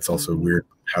that's also weird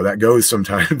how that goes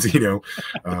sometimes. Things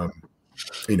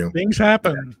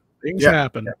happen. Things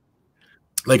happen. Yeah.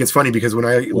 Like, it's funny because when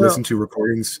I listen to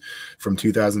recordings from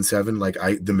 2007, like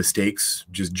the mistakes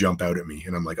just jump out at me,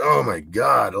 and I'm like, oh my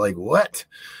God, like what?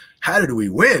 How did we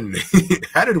win?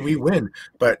 How did we win?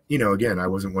 But again, I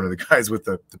wasn't one of the guys with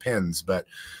the pens, but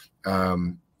I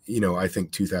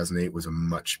think 2008 was a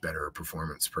much better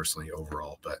performance personally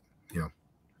overall. But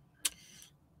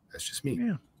that's just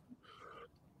me.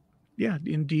 Yeah,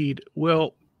 indeed.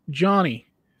 Well, Johnny,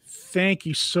 thank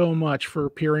you so much for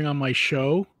appearing on my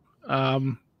show.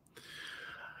 I'm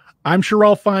sure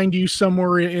I'll find you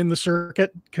somewhere in the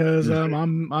circuit because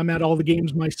I'm at all the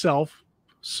games myself.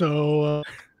 So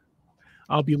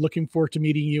I'll be looking forward to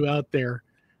meeting you out there.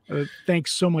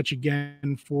 Thanks so much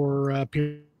again for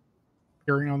appearing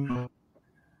on.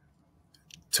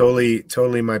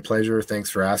 Totally my pleasure. Thanks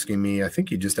for asking me. I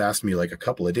think you just asked me like a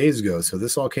couple of days ago, so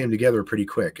this all came together pretty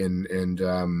quick, and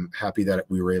happy that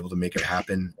we were able to make it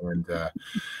happen. And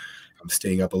I'm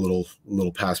staying up a little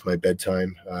past my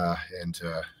bedtime, and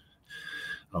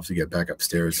I'll have to get back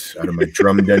upstairs out of my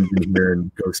drum dungeon here and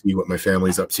go see what my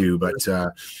family's up to. But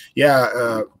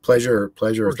pleasure.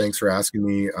 Thanks for asking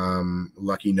me.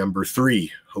 Lucky number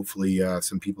 3. Hopefully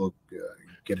some people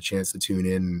get a chance to tune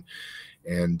in,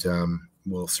 and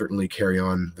we'll certainly carry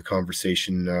on the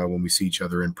conversation when we see each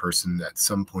other in person at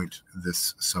some point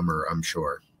this summer, I'm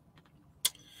sure.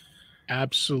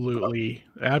 Absolutely.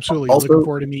 Also, looking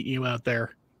forward to meeting you out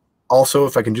there. Also,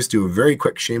 if I can just do a very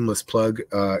quick shameless plug,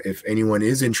 if anyone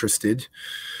is interested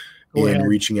in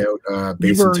reaching out,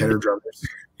 bass and tenor drummers.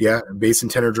 Yeah, bass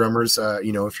and tenor drummers,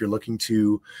 if you're looking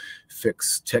to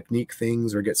fix technique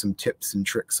things or get some tips and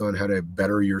tricks on how to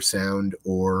better your sound,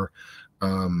 or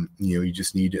you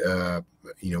just need a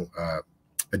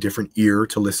different ear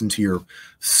to listen to your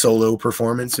solo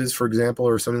performances, for example,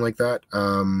 or something like that,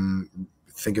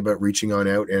 think about reaching on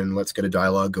out and let's get a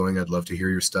dialogue going. I'd love to hear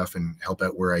your stuff and help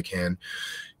out where I can.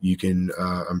 You can,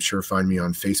 I'm sure, find me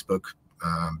on Facebook,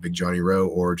 Big Johnny Rowe,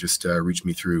 or just reach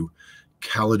me through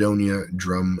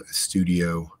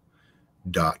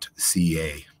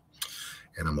caledoniadrumstudio.ca.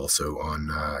 And I'm also on,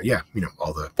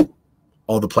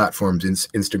 all the platforms,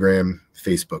 Instagram,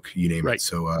 Facebook, you name it.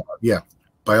 So,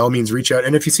 by all means, reach out.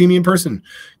 And if you see me in person,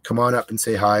 come on up and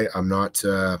say hi. I'm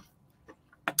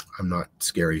not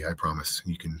scary, I promise.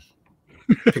 You can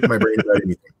pick my brain about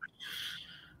anything.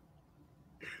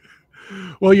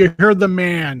 Well, you heard the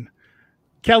man.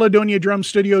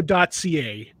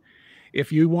 caledoniadrumstudio.ca.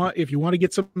 If you want to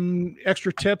get some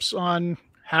extra tips on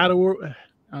how to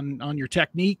on your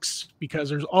techniques, because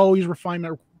there's always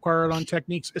refinement required on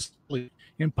techniques, especially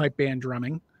in pipe band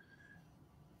drumming,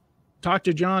 talk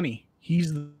to Johnny.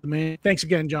 He's the man. Thanks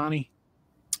again, Johnny.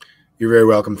 You're very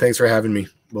welcome. Thanks for having me.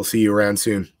 We'll see you around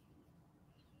soon.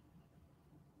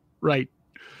 Right.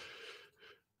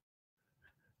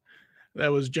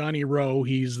 That was Johnny Rowe.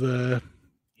 He's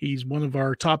one of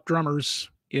our top drummers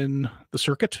in the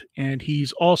circuit, and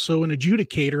he's also an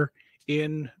adjudicator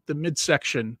in the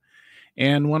midsection.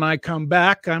 And when I come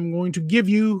back, I'm going to give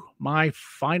you my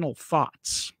final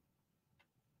thoughts.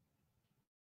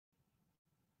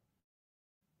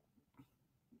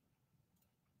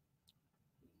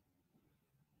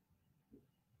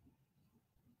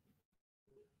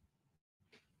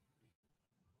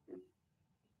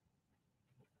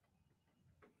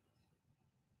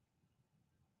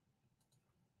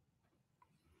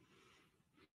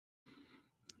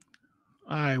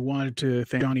 I wanted to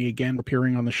thank Johnny again for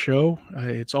appearing on the show.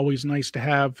 It's always nice to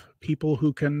have people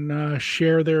who can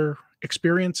share their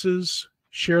experiences,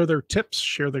 share their tips,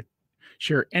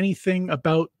 share anything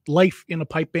about life in a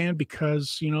pipe band,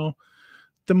 because, you know,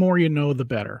 the more you know, the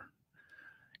better.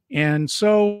 And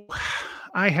so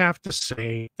I have to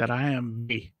say that I am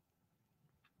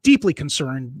deeply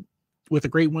concerned with the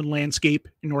grade 1 landscape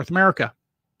in North America.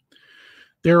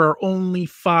 There are only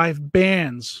 5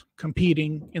 bands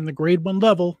competing in the grade 1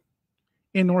 level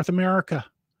in North America,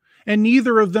 and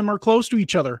neither of them are close to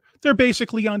each other. They're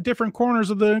basically on different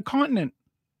corners of the continent.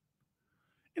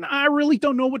 And I really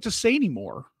don't know what to say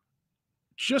anymore.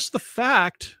 Just the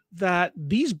fact that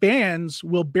these bands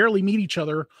will barely meet each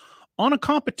other on a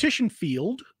competition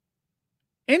field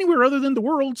anywhere other than the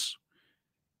Worlds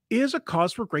is a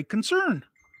cause for great concern.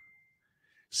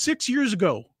 6 years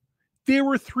ago, there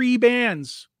were 3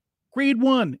 bands, grade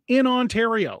 1 in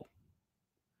Ontario.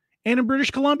 And in British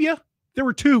Columbia, there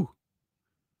were 2.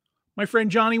 My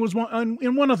friend Johnny was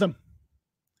in one of them.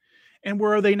 And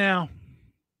where are they now?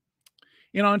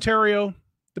 In Ontario,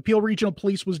 the Peel Regional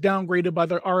Police was downgraded by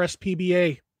the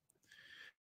RSPBA.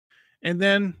 And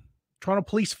then Toronto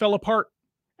Police fell apart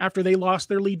after they lost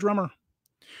their lead drummer.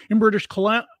 In British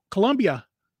Columbia,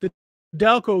 the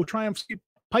Delco Triumph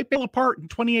Pipe fell apart in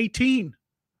 2018.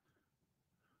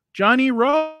 Johnny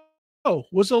Rowe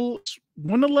was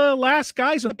one of the last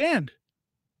guys in the band.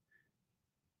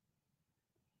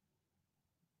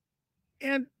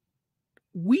 And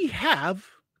we have,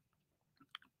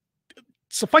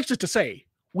 suffice it to say,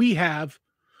 we have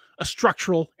a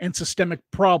structural and systemic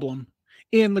problem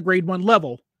in the grade 1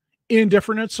 level in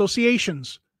different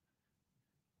associations.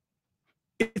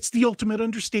 It's the ultimate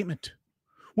understatement.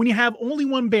 When you have only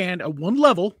one band at one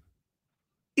level,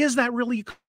 is that really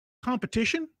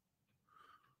competition?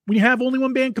 When you have only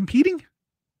one band competing,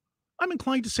 I'm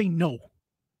inclined to say no.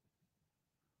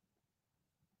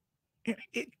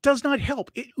 It does not help.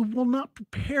 It will not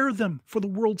prepare them for the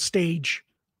world stage.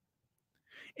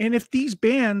 And if these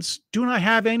bands do not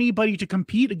have anybody to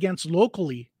compete against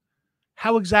locally,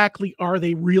 how exactly are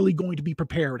they really going to be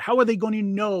prepared? How are they going to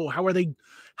know? How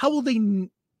will they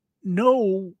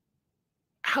know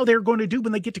how they're going to do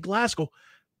when they get to Glasgow?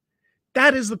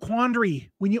 That is the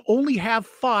quandary when you only have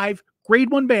 5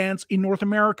 grade 1 bands in North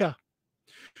America.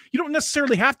 You don't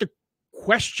necessarily have to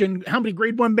question how many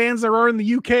grade 1 bands there are in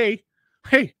the UK.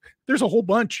 Hey, there's a whole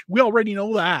bunch. We already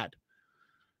know that.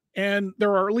 And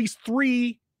there are at least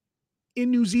 3 in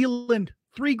New Zealand,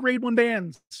 3 grade 1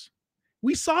 bands.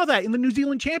 We saw that in the New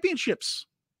Zealand Championships.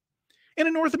 And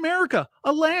in North America,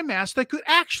 a landmass that could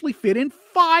actually fit in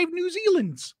 5 New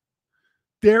Zealands.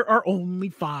 There are only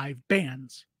 5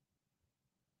 bands.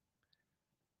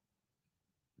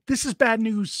 This is bad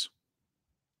news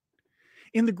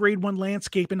in the grade 1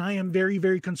 landscape, and I am very,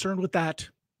 very concerned with that.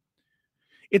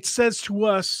 It says to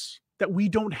us that we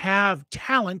don't have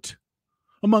talent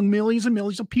among millions and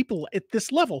millions of people at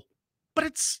this level.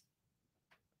 But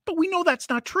we know that's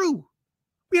not true.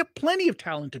 We have plenty of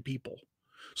talented people.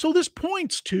 So this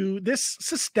points to this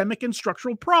systemic and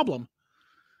structural problem.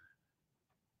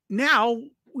 Now,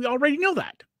 we already know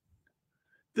that.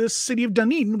 The city of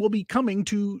Dunedin will be coming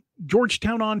to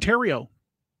Georgetown, Ontario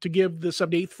to give the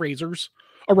 78th Frasers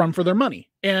a run for their money.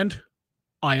 And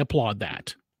I applaud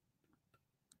that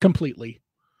completely.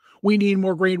 We need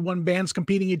more grade 1 bands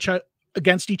competing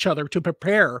against each other to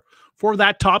prepare for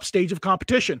that top stage of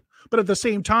competition. But at the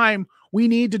same time, we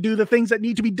need to do the things that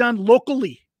need to be done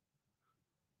locally.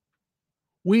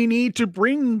 We need to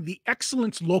bring the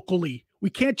excellence locally. We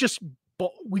can't just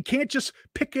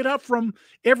pick it up from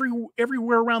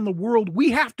everywhere around the world.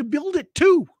 We have to build it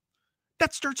too.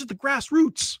 That starts at the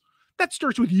grassroots. That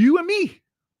starts with you and me.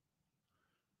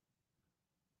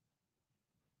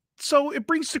 So it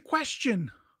brings to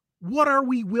question, what are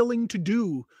we willing to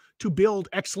do to build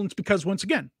excellence? Because once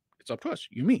again, it's up to us,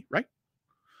 you and me, right?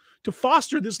 To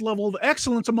foster this level of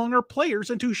excellence among our players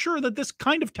and to ensure that this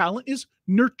kind of talent is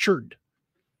nurtured.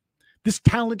 This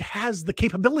talent has the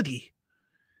capability,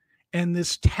 and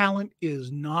this talent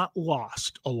is not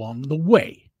lost along the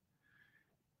way.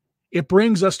 It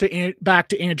brings us back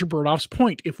to Andrew Burdoff's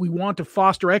point. If we want to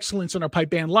foster excellence in our pipe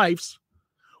band lives,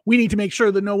 we need to make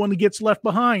sure that no one gets left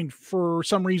behind for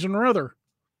some reason or other.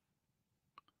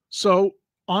 So,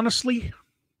 honestly,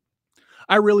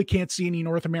 I really can't see any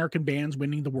North American bands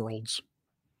winning the Worlds.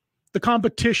 The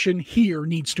competition here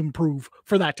needs to improve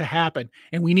for that to happen.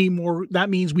 And we need more. That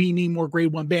means we need more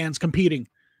grade 1 bands competing.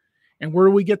 And where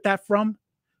do we get that from?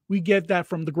 We get that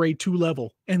from the grade 2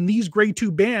 level. And these grade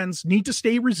 2 bands need to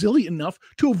stay resilient enough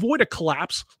to avoid a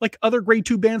collapse like other grade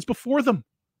 2 bands before them.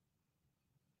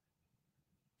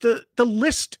 the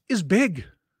list is big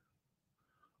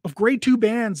of grade 2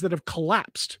 bands that have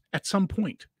collapsed at some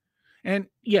point. And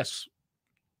yes,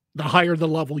 the higher the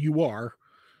level you are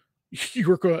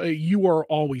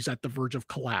always at the verge of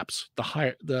collapse.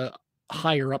 The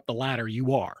higher up the ladder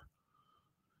you are.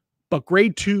 But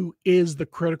grade 2 is the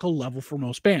critical level for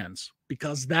most bands,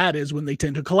 because that is when they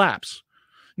tend to collapse.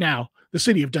 Now, the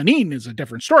city of Dunedin is a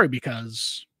different story,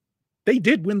 because they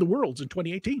did win the Worlds in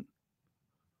 2018.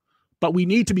 But we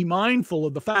need to be mindful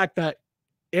of the fact that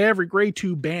every grade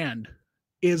 2 band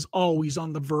is always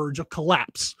on the verge of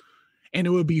collapse. And it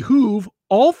would behoove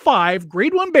all 5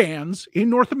 grade 1 bands in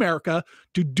North America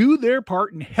to do their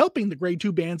part in helping the grade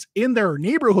 2 bands in their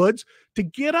neighborhoods to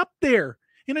get up there.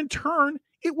 And in turn,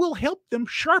 it will help them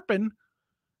sharpen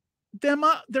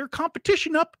their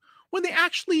competition up when they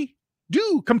actually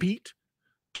do compete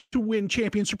to win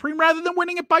Champion Supreme rather than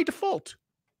winning it by default.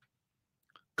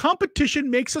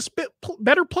 Competition makes us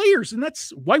better players, and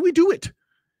that's why we do it.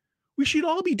 We should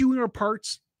all be doing our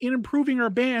parts in improving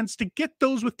our bands to get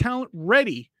those with talent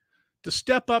ready to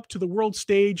step up to the world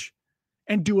stage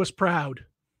and do us proud.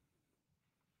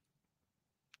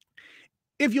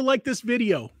 If you like this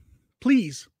video,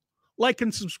 please like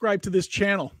and subscribe to this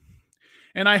channel.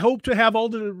 And I hope to have all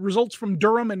the results from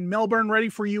Durham and Melbourne ready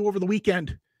for you over the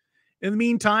weekend. In the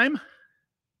meantime,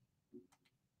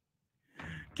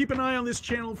 keep an eye on this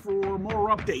channel for more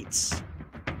updates.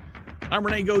 I'm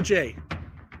Rene Gauthier.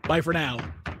 Bye for now.